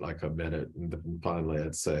like a minute. And then finally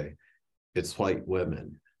I'd say, it's white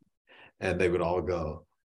women. And they would all go,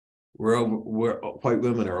 white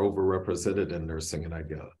women are overrepresented in nursing. And I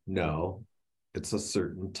go, no, it's a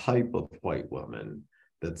certain type of white woman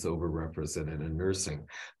that's overrepresented in nursing.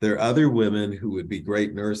 There are other women who would be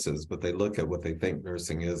great nurses, but they look at what they think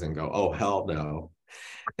nursing is and go, oh, hell no.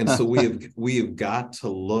 And so we have got to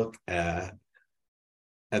look at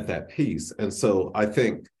that piece. And so I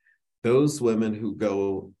think those women who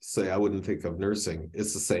go say, I wouldn't think of nursing,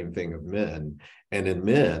 it's the same thing of men. And in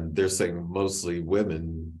men, they're saying mostly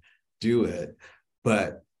women do it,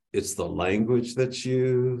 but it's the language that's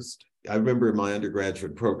used. I remember in my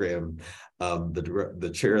undergraduate program,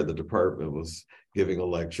 the chair of the department was giving a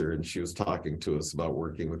lecture, and she was talking to us about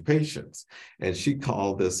working with patients. And she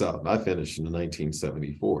called this out, and I finished in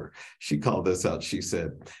 1974. She called this out. She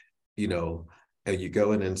said, you know, and you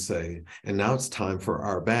go in and say, and now it's time for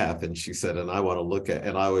our bath. And she said, and I want to look at,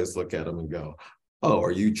 and I always look at them and go, oh,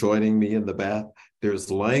 are you joining me in the bath? There's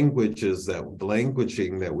languaging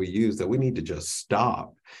that we use that we need to just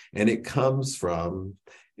stop. And it comes from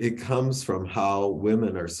how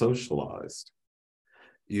women are socialized,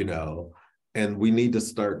 you know, and we need to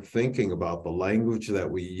start thinking about the language that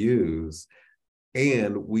we use,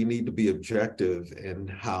 and we need to be objective in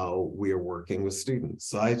how we are working with students.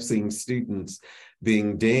 So I've seen students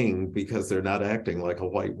being dinged because they're not acting like a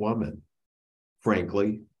white woman,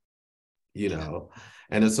 frankly, you know,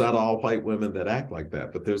 and it's not all white women that act like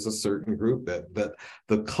that, but there's a certain group that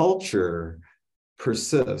the culture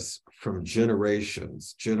persists from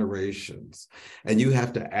generations, and you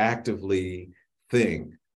have to actively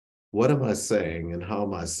think, what am I saying and how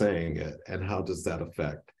am I saying it, and how does that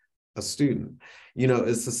affect a student? You know,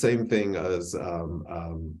 it's the same thing as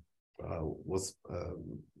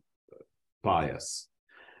bias.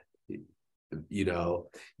 You know,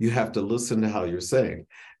 you have to listen to how you're saying.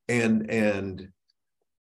 And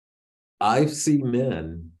I see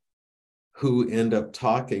men who end up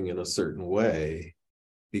talking in a certain way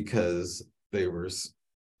because they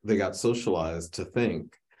got socialized to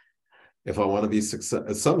think, if I want to be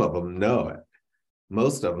successful, some of them know it.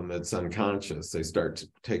 Most of them, it's unconscious. They start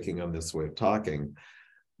taking on this way of talking.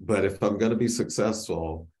 But if I'm going to be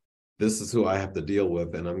successful, this is who I have to deal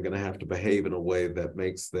with, and I'm going to have to behave in a way that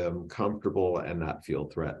makes them comfortable and not feel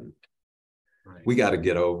threatened. Right. We got to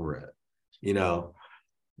get over it. You know,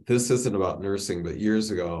 this isn't about nursing, but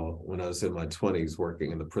years ago, when I was in my 20s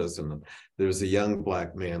working in the prison, there was a young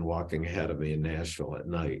Black man walking ahead of me in Nashville at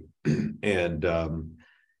night. And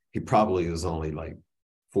he probably was only like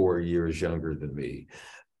 4 years younger than me.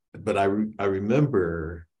 But I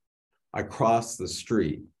remember I crossed the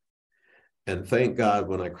street, and thank God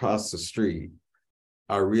when I crossed the street,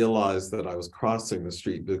 I realized that I was crossing the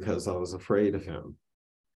street because I was afraid of him.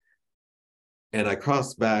 And I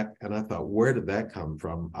crossed back and I thought, where did that come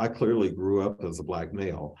from? I clearly grew up as a Black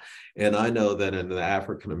male. And I know that in the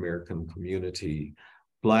African-American community,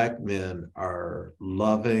 Black men are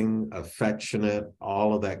loving, affectionate,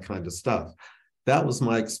 all of that kind of stuff. That was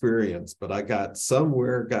my experience, but I got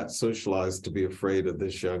socialized to be afraid of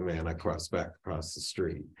this young man. I crossed back across the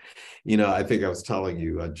street. You know, I think I was telling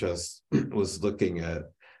you, I just was looking at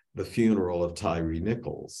the funeral of Tyree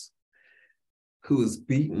Nichols, who was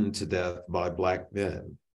beaten to death by Black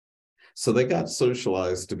men. So they got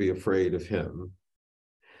socialized to be afraid of him.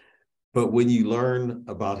 But when you learn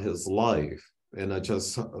about his life, and I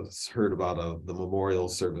just heard about the memorial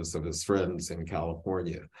service of his friends in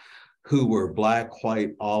California, who were Black,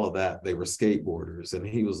 white, all of that. They were skateboarders, and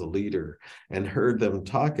he was a leader, and heard them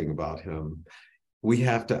talking about him. We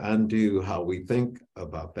have to undo how we think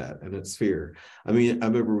about that, and it's fear. I mean, I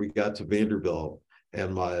remember we got to Vanderbilt,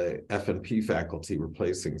 and my F&P faculty were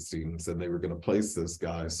placing students, and they were going to place this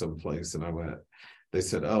guy someplace, and they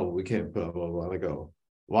said, oh, we can't, blah, blah, blah. I go,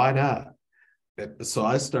 why not? So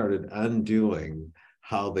I started undoing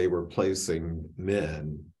how they were placing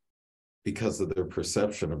men because of their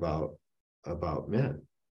perception about men,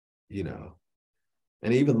 you know,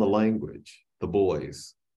 and even the language, the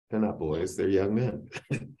boys, they're not boys, they're young men.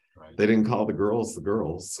 Right. They didn't call the girls.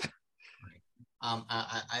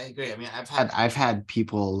 I agree. I mean, I've had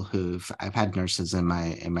people I've had nurses in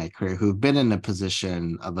my career who've been in a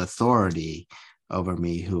position of authority over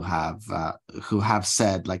me who have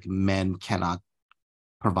said, like, men cannot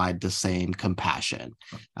provide the same compassion.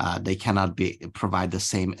 They cannot provide the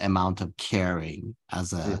same amount of caring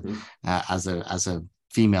as a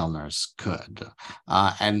female nurse could.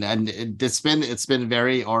 And it's been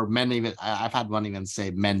very, or men even, I've had one even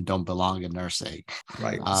say men don't belong in nursing.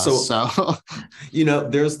 Right. So you know,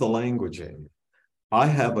 there's the languaging. I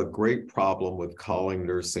have a great problem with calling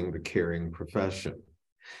nursing the caring profession,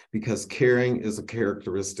 because caring is a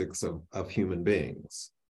characteristics of human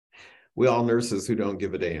beings. We all nurses who don't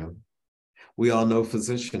give a damn. We all know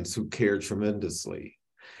physicians who care tremendously.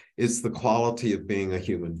 It's the quality of being a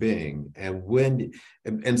human being.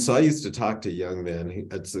 And so I used to talk to young men.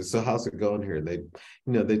 I'd say, so how's it going here?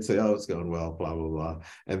 They'd say, oh, it's going well, blah, blah, blah.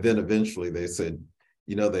 And then eventually they said,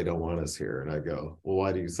 they don't want us here. And I go, well,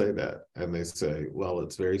 why do you say that? And they say, well,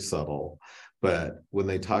 it's very subtle. But when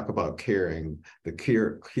they talk about caring, the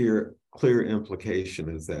clear implication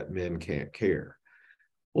is that men can't care.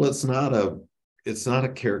 Well, it's not a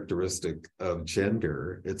characteristic of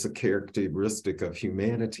gender. It's a characteristic of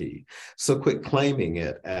humanity. So quit claiming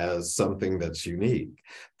it as something that's unique.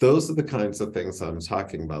 Those are the kinds of things I'm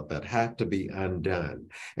talking about that have to be undone.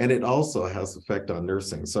 And it also has effect on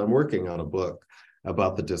nursing. So I'm working on a book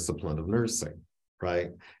about the discipline of nursing,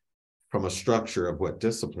 right? From a structure of what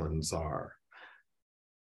disciplines are.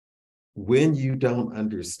 When you don't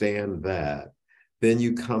understand that, then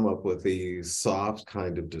you come up with these soft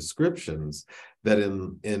kind of descriptions that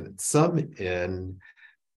in some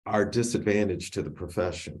are disadvantage to the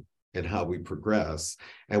profession and how we progress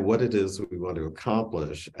and what it is we want to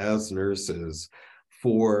accomplish as nurses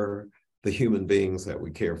for the human beings that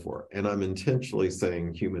we care for. And I'm intentionally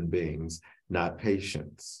saying human beings, not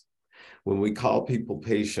patients. When we call people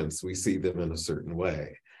patients, we see them in a certain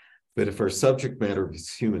way. But if our subject matter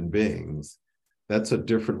is human beings, that's a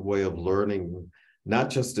different way of learning,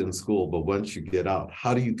 not just in school, but once you get out.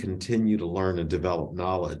 How do you continue to learn and develop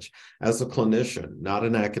knowledge as a clinician, not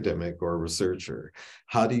an academic or a researcher?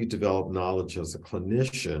 How do you develop knowledge as a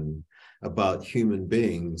clinician about human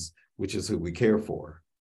beings, which is who we care for,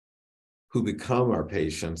 who become our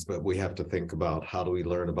patients, but we have to think about how do we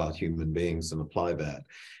learn about human beings and apply that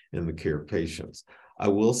in the care of patients. I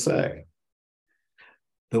will say,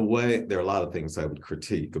 there are a lot of things I would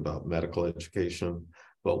critique about medical education,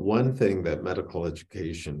 but one thing that medical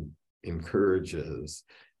education encourages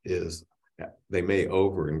is, they may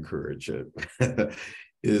over-encourage it,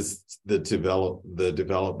 is the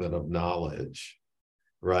development of knowledge,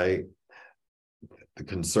 right? The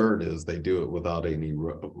concern is they do it without any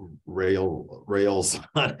rails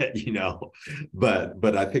on it,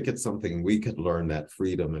 But I think it's something we could learn, that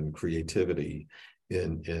freedom and creativity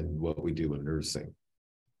in what we do in nursing.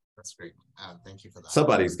 That's great. Thank you for that.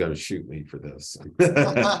 Somebody's going to shoot me for this.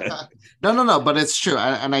 No, but it's true.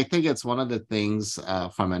 And I think it's one of the things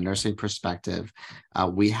from a nursing perspective,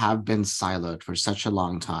 we have been siloed for such a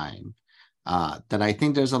long time that I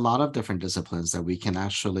think there's a lot of different disciplines that we can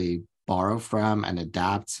actually borrow from and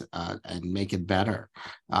adapt and make it better.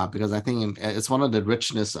 Because I think it's one of the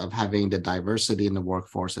richness of having the diversity in the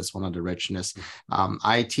workforce. It's one of the richness.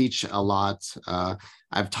 I teach a lot.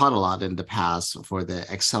 I've taught a lot in the past for the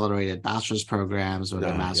accelerated bachelor's programs or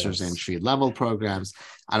the master's entry level programs.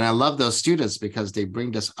 And I love those students because they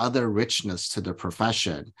bring this other richness to the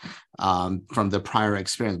profession from the prior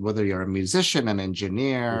experience, whether you're a musician, an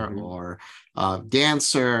engineer, or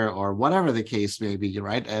dancer, or whatever the case may be,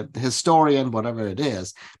 right? A historian, whatever it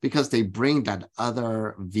is, because they bring that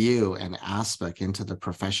other view and aspect into the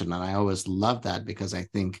profession. And I always love that because I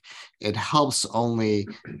think it helps only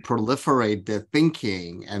proliferate the thinking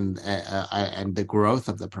and the growth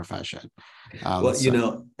of the profession.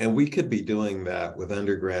 And we could be doing that with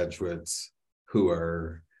undergraduates who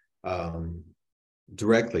are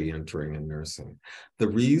directly entering in nursing.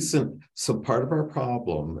 So part of our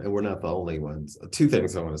problem, and we're not the only ones, two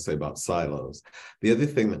things I want to say about silos. The other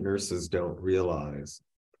thing that nurses don't realize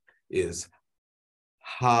is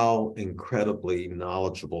how incredibly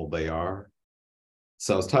knowledgeable they are.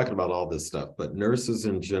 So I was talking about all this stuff, but nurses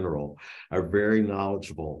in general are very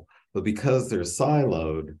knowledgeable, but because they're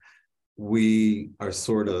siloed, we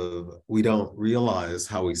don't realize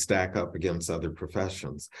how we stack up against other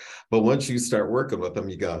professions. But once you start working with them,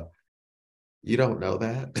 you go, you don't know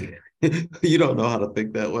that? You don't know how to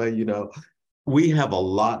think that way? We have a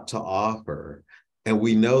lot to offer, and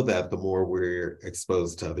we know that the more we're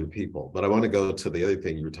exposed to other people. But I want to go to the other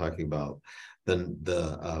thing you were talking about,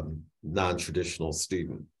 the non-traditional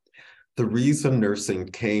student. The reason nursing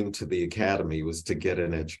came to the academy was to get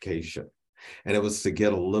an education. And it was to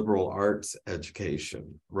get a liberal arts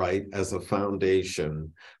education, right, as a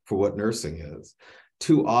foundation for what nursing is.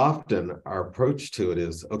 Too often, our approach to it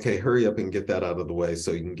is, okay, hurry up and get that out of the way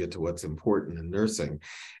so you can get to what's important in nursing.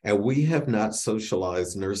 And we have not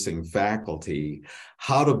socialized nursing faculty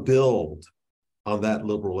how to build on that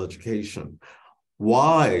liberal education.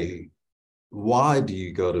 Why do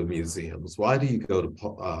you go to museums? Why do you go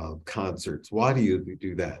to concerts? Why do you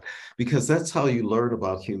do that? Because that's how you learn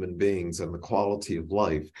about human beings and the quality of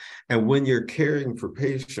life. And when you're caring for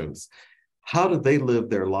patients, how do they live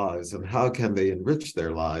their lives and how can they enrich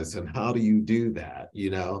their lives and how do you do that?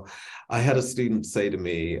 I had a student say to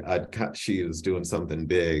me, she was doing something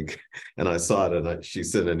big and I saw it, and she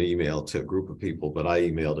sent an email to a group of people, but I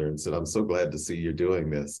emailed her and said, I'm so glad to see you're doing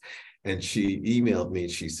this. And she emailed me,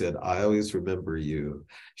 she said, I always remember you.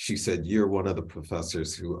 She said, you're one of the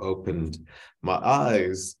professors who opened my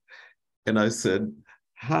eyes. And I said,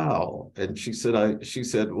 how? And she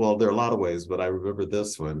said, well, there are a lot of ways, but I remember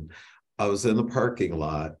this one. I was in the parking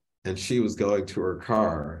lot and she was going to her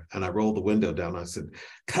car and I rolled the window down. I said,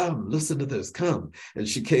 come, listen to this, come. And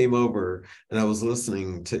she came over and I was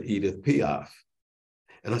listening to Edith Piaf.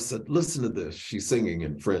 And I said, listen to this. She's singing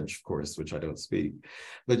in French, of course, which I don't speak.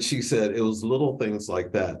 But she said it was little things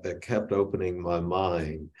like that that kept opening my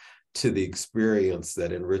mind to the experience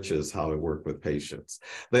that enriches how I work with patients.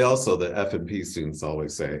 The F&P students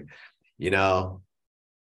always say, not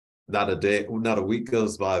a week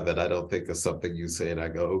goes by that I don't think of something you say and I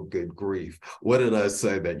go, oh, good grief. What did I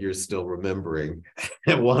say that you're still remembering?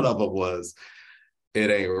 And one of them was, it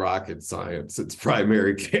ain't rocket science, it's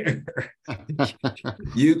primary care.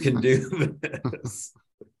 You can do this.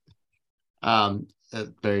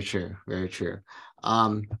 Very true, very true.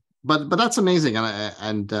 But that's amazing,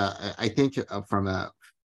 and I think from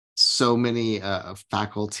so many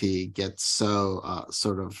faculty get so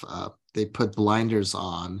they put blinders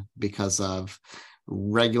on because of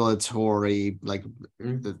regulatory like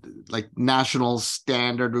national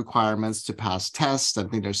standard requirements to pass tests. I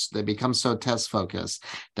think they become so test focused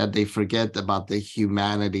that they forget about the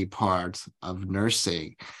humanity part of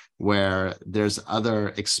nursing, where there's other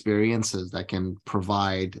experiences that can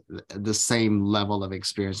provide the same level of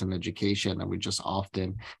experience and education, and we just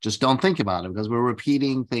often just don't think about it because we're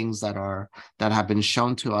repeating things that have been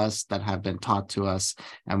shown to us, that have been taught to us,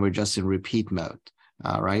 and we're just in repeat mode.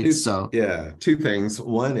 Right. Two things.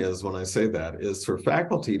 One is, when I say that, is for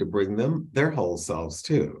faculty to bring their whole selves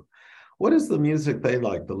too. What is the music they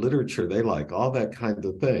like, the literature they like, all that kind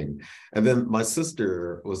of thing. And then my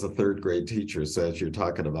sister was a third grade teacher, so as you're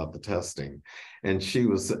talking about the testing, and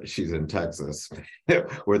she's in Texas,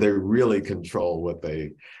 where they really control what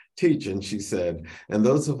they teach. And she said, and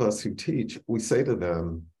those of us who teach, we say to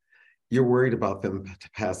them, you're worried about them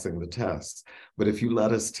passing the test, but if you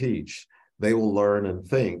let us teach, they will learn and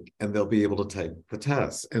think, and they'll be able to take the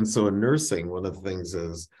test. And so in nursing, one of the things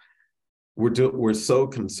is, we're so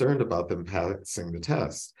concerned about them passing the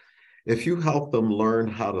test. If you help them learn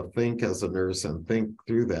how to think as a nurse and think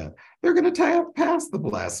through that, they're going to pass the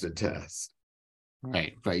blasted test.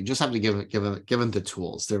 Right. You just have to give them the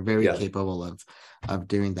tools. They're very capable of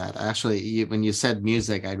doing that. Actually, when you said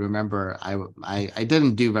music, I remember I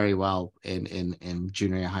didn't do very well in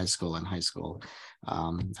junior high school and high school.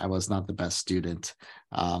 I was not the best student.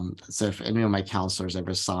 So if any of my counselors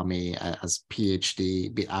ever saw me as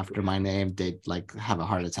PhD after my name, they'd like have a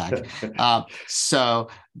heart attack.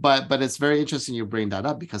 But it's very interesting you bring that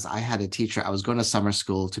up, because I had a teacher. I was going to summer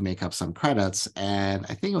school to make up some credits, and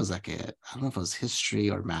I think it was I don't know if it was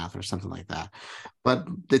history or math or something like that. But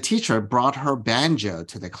the teacher brought her banjo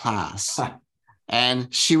to the class.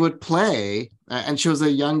 And she would play, and she was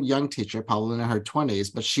a young teacher, probably in her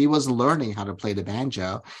 20s, but she was learning how to play the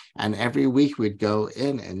banjo. And every week we'd go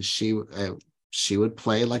in and she would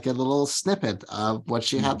play like a little snippet of what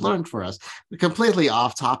she had learned for us. Completely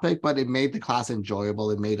off topic, but it made the class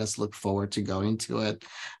enjoyable. It made us look forward to going to it.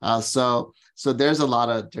 So there's a lot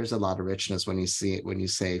of richness when you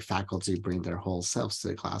say faculty bring their whole selves to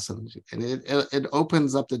the class, and it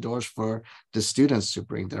opens up the doors for the students to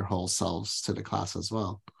bring their whole selves to the class as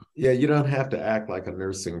well. Yeah, you don't have to act like a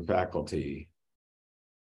nursing faculty.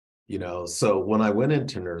 So when I went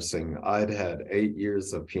into nursing, I'd had 8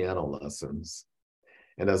 years of piano lessons.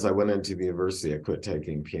 And as I went into the university, I quit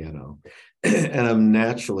taking piano. And I'm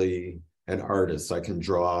naturally an artist. I can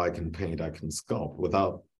draw, I can paint, I can sculpt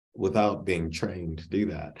without being trained to do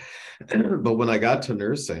that. But when I got to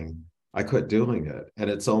nursing, I quit doing it. And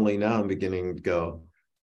it's only now I'm beginning to go,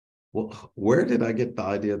 well, where did I get the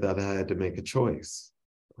idea that I had to make a choice,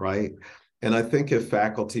 right? And I think if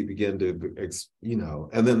faculty begin to,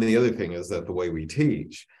 and then the other thing is that the way we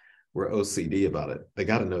teach, we're OCD about it. They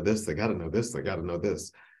got to know this, they got to know this, they got to know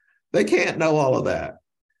this. They can't know all of that.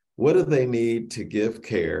 What do they need to give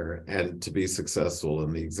care and to be successful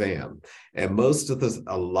in the exam? And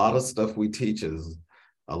a lot of stuff we teach is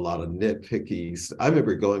a lot of nitpicky. I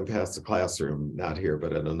remember going past the classroom, not here,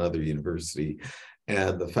 but at another university,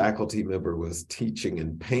 and the faculty member was teaching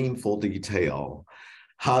in painful detail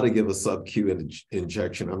how to give a sub-Q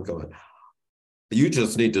injection. I'm going, You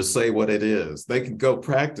just need to say what it is. They can go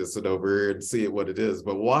practice it over here and see it what it is.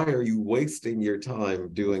 But why are you wasting your time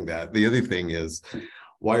doing that? The other thing is,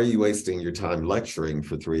 why are you wasting your time lecturing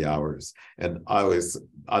for 3 hours? And I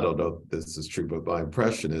don't know if this is true, but my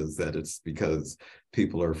impression is that it's because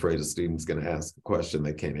people are afraid a student's going to ask a question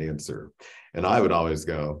they can't answer. And I would always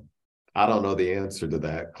go, I don't know the answer to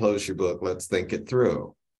that. Close your book. Let's think it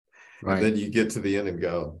through. Right. And then you get to the end and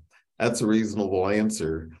go, that's a reasonable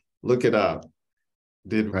answer. Look it up.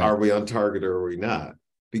 Are we on target or are we not?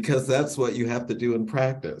 Because that's what you have to do in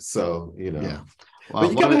practice. So, well, but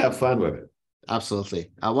you got to have fun with it.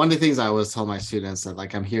 Absolutely. One of the things I always tell my students that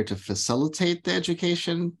I'm here to facilitate the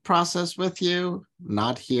education process with you,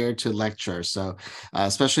 not here to lecture. So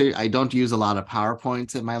especially I don't use a lot of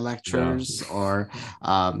PowerPoints in my lectures, or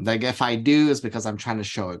if I do, it's because I'm trying to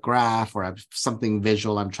show a graph or something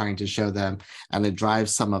visual I'm trying to show them. And it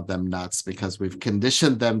drives some of them nuts because we've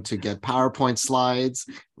conditioned them to get PowerPoint slides,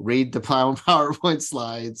 read the PowerPoint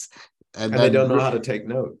slides, and they don't know how to take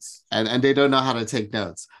notes. And they don't know how to take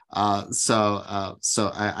notes. So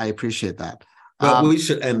I appreciate that. But we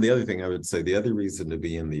should, and the other thing I would say, the other reason to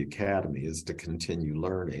be in the academy is to continue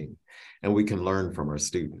learning, and we can learn from our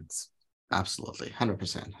students. Absolutely,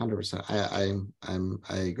 100%.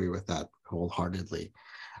 I agree with that wholeheartedly.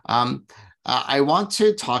 I want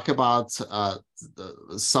to talk about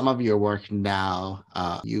some of your work now.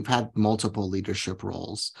 You've had multiple leadership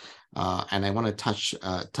roles, and I want to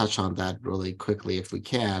touch on that really quickly if we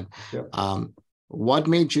can. Yep. What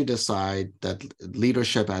made you decide that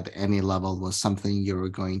leadership at any level was something you were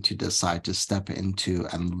going to decide to step into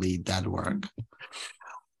and lead that work?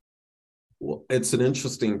 Well, it's an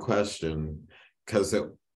interesting question because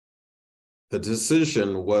the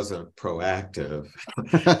decision wasn't proactive.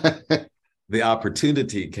 The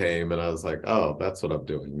opportunity came and I was like, oh, that's what I'm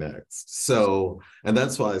doing next. So, and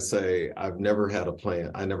that's why I say I've never had a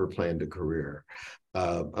plan. I never planned a career.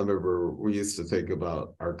 I remember we used to think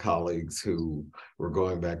about our colleagues who were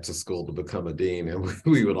going back to school to become a dean, and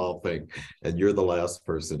we would all think, and you're the last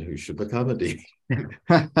person who should become a dean.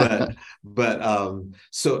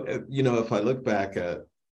 So, if I look back at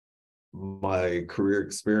my career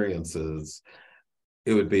experiences,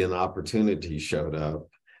 it would be an opportunity showed up.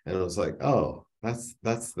 And I was like, oh, that's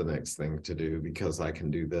the next thing to do because I can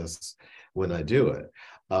do this when I do it.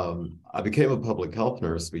 I became a public health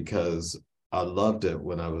nurse because I loved it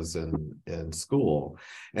when I was in school.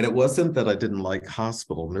 And it wasn't that I didn't like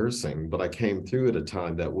hospital nursing, but I came through at a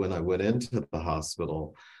time that when I went into the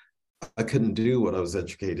hospital, I couldn't do what I was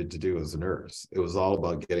educated to do as a nurse. It was all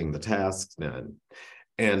about getting the tasks done.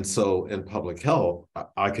 And so in public health,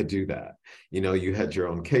 I could do that. You had your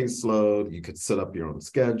own caseload, you could set up your own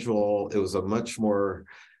schedule. It was a much more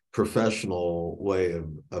professional way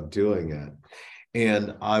of doing it.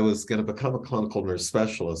 And I was going to become a clinical nurse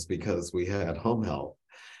specialist because we had home health.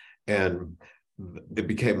 And it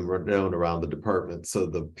became known around the department. So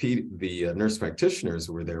the nurse practitioners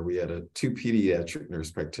were there. We had 2 pediatric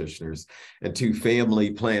nurse practitioners and 2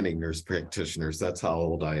 family planning nurse practitioners. That's how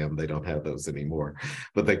old I am. They don't have those anymore.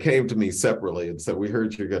 But they came to me separately and said, we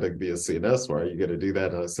heard you're going to be a CNS. Why are you going to do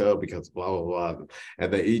that? And I said, oh, because blah, blah, blah.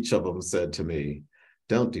 And each of them said to me,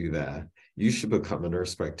 don't do that. You should become a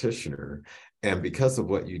nurse practitioner. And because of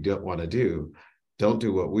what you don't want to do, don't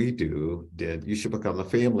do what we did. You should become a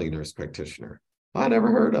family nurse practitioner. I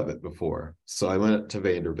never heard of it before. So I went to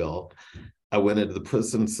Vanderbilt. I went into the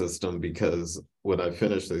prison system because when I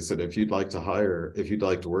finished, they said, if you'd like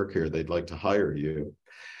to work here, they'd like to hire you.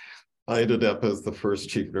 I ended up as the first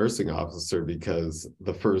chief nursing officer because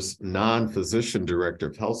the first non-physician director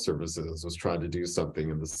of health services was trying to do something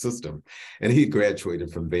in the system. And he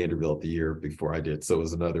graduated from Vanderbilt the year before I did. So it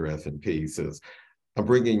was another F&P. He says, I'm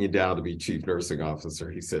bringing you down to be chief nursing officer.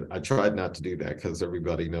 He said, I tried not to do that because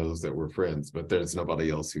everybody knows that we're friends, but there's nobody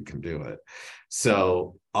else who can do it.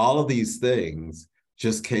 So all of these things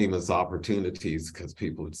just came as opportunities because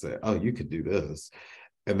people would say, oh, you could do this.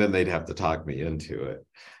 And then they'd have to talk me into it.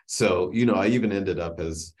 So, I even ended up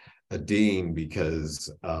as a dean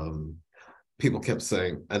because people kept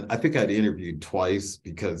saying, and I think I'd interviewed twice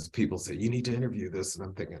because people said, you need to interview this. And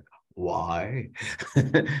I'm thinking, why?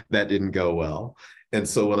 That didn't go well. And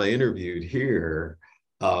so when I interviewed here,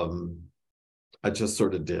 I just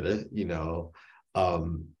sort of did it,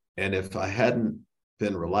 and if I hadn't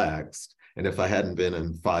been relaxed, and if I hadn't been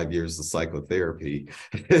in 5 years of psychotherapy,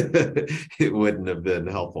 it wouldn't have been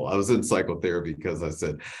helpful. I was in psychotherapy because I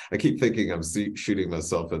said, I keep thinking I'm shooting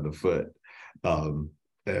myself in the foot.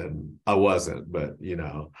 And I wasn't, but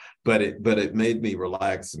it made me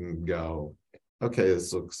relax and go, okay,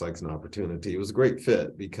 this looks like an opportunity. It was a great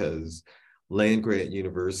fit because land-grant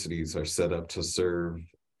universities are set up to serve,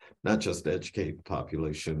 not just educate the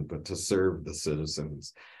population, but to serve the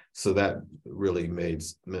citizens. So that really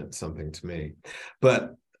meant something to me.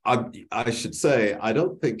 But I should say, I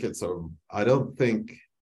don't think it's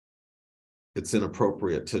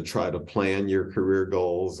inappropriate to try to plan your career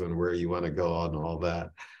goals and where you want to go and all that.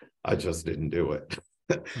 I just didn't do it.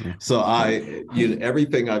 So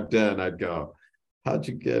everything I've done, I'd go, how'd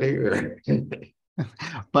you get here?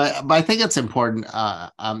 But I think it's important.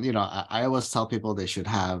 I always tell people they should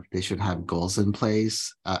have goals in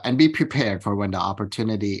place and be prepared for when the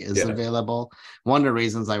opportunity is available. One of the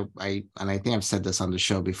reasons I think I've said this on the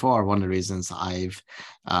show before. One of the reasons I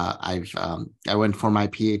went for my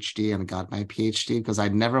PhD and got my PhD because I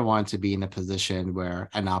never wanted to be in a position where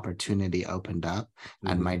an opportunity opened up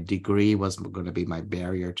and my degree was going to be my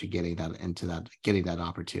barrier to getting that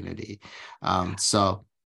opportunity.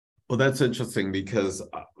 Well, that's interesting because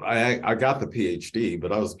I got the PhD,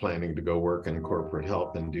 but I was planning to go work in corporate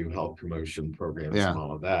health and do health promotion programs and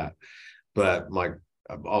all of that. But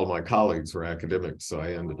all of my colleagues were academics, so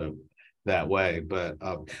I ended up that way. But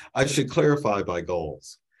I should clarify my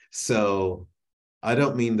goals. So I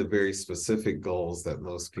don't mean the very specific goals that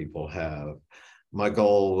most people have. My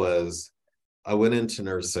goal was, I went into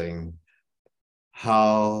nursing.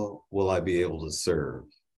 How will I be able to serve?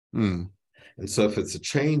 And so if it's a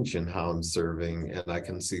change in how I'm serving and I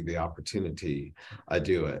can see the opportunity, I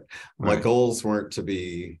do it. My goals weren't to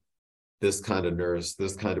be this kind of nurse,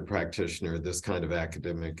 this kind of practitioner, this kind of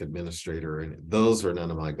academic administrator. And those were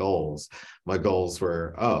none of my goals. My goals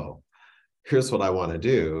were, here's what I want to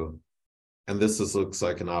do. And looks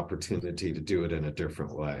like an opportunity to do it in a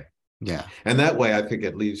different way. Yeah. And that way, I think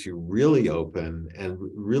it leaves you really open and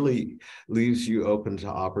really leaves you open to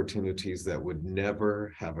opportunities that would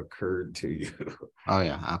never have occurred to you. Oh,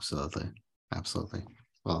 yeah, absolutely. Absolutely.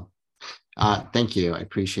 Well, thank you. I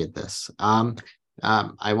appreciate this.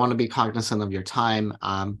 I want to be cognizant of your time.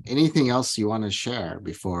 Anything else you want to share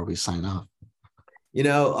before we sign off?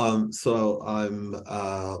 So I'm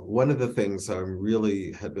one of the things I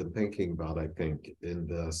really had been thinking about, I think, in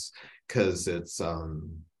this, because it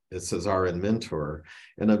says RN Mentor,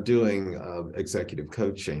 and I'm doing executive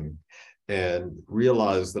coaching, and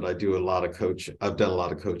realize that I do a lot of coaching. I've done a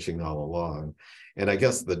lot of coaching all along. And I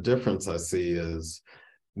guess the difference I see is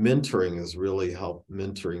mentoring is really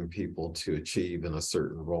mentoring people to achieve in a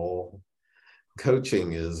certain role.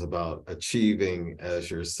 Coaching is about achieving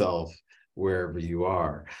as yourself wherever you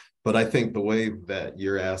are. But I think the way that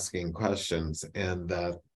you're asking questions and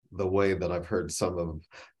that the way that I've heard some of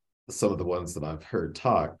the ones that I've heard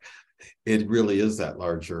talk, it really is that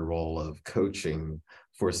larger role of coaching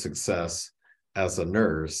for success as a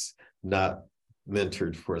nurse, not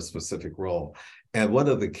mentored for a specific role. And one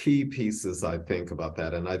of the key pieces I think about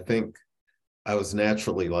that, and I think I was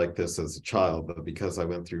naturally like this as a child, but because I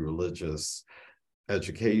went through religious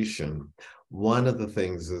education, one of the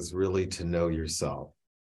things is really to know yourself,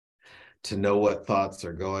 to know what thoughts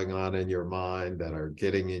are going on in your mind that are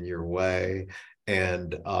getting in your way.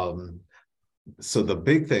 And so the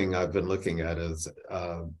big thing I've been looking at is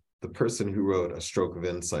the person who wrote A Stroke of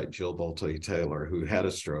Insight, Jill Bolte Taylor, who had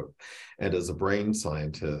a stroke and is a brain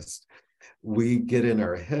scientist. We get in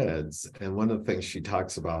our heads, and one of the things she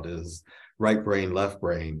talks about is right brain, left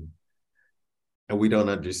brain, and we don't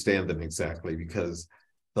understand them exactly because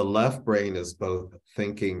the left brain is both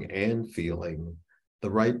thinking and feeling.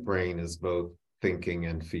 The right brain is both thinking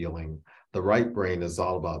and feeling. The right brain is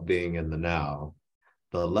all about being in the now.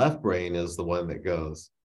 The left brain is the one that goes,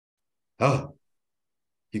 oh,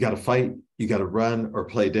 you got to fight, you got to run or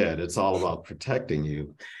play dead. It's all about protecting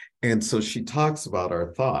you. And so she talks about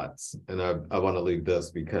our thoughts. And I want to leave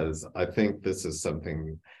this because I think this is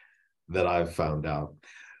something that I've found out.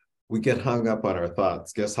 We get hung up on our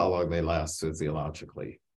thoughts. Guess how long they last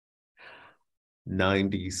physiologically?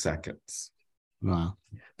 90 seconds. Wow.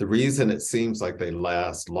 The reason it seems like they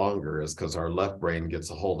last longer is because our left brain gets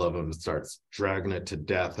a hold of them and starts dragging it to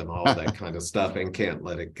death and all that kind of stuff and can't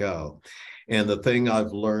let it go. And the thing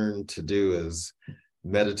I've learned to do is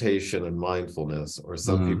meditation and mindfulness, or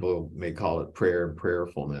some people may call it prayer and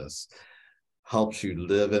prayerfulness, helps you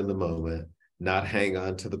live in the moment, not hang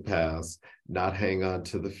on to the past, not hang on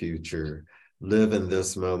to the future, live in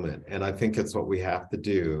this moment. And I think it's what we have to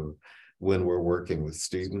do when we're working with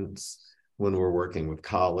students, when we're working with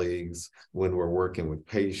colleagues, when we're working with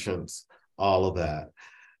patients, all of that.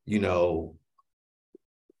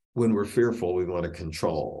 When we're fearful, we want to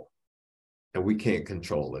control, and we can't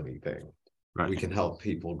control anything. Right. We can help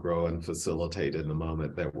people grow and facilitate in the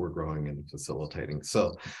moment that we're growing and facilitating.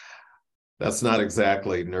 So that's not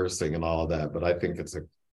exactly nursing and all of that, but I think it's a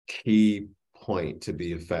key point to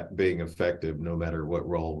being effective no matter what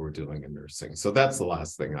role we're doing in nursing. So that's the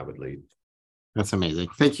last thing I would leave. That's amazing.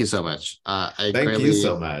 Thank you so much. Thank you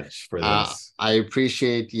so much for this. I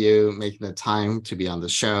appreciate you making the time to be on the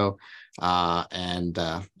show. And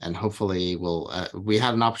hopefully we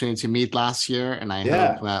had an opportunity to meet last year, and I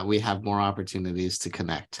hope we have more opportunities to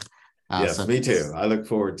connect. Yes, me too. I look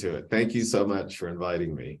forward to it. Thank you so much for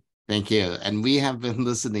inviting me. Thank you. And we have been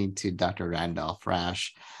listening to Dr. Randolph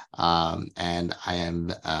Rasch, and I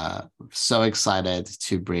am so excited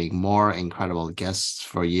to bring more incredible guests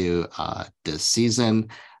for you this season.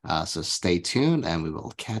 So stay tuned, and we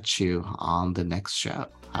will catch you on the next show.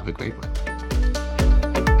 Have a great one.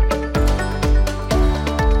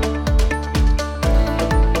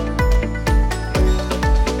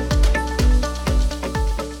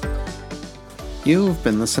 You've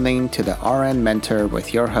been listening to the RN Mentor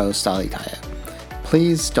with your host, Ali Tayeb.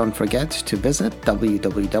 Please don't forget to visit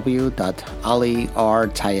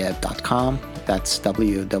www.alirtayeb.com. That's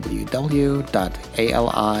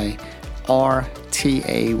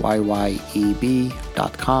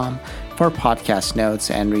www.alirtayeb.com for podcast notes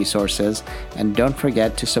and resources. And don't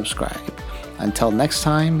forget to subscribe. Until next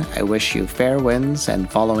time, I wish you fair winds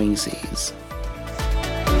and following seas.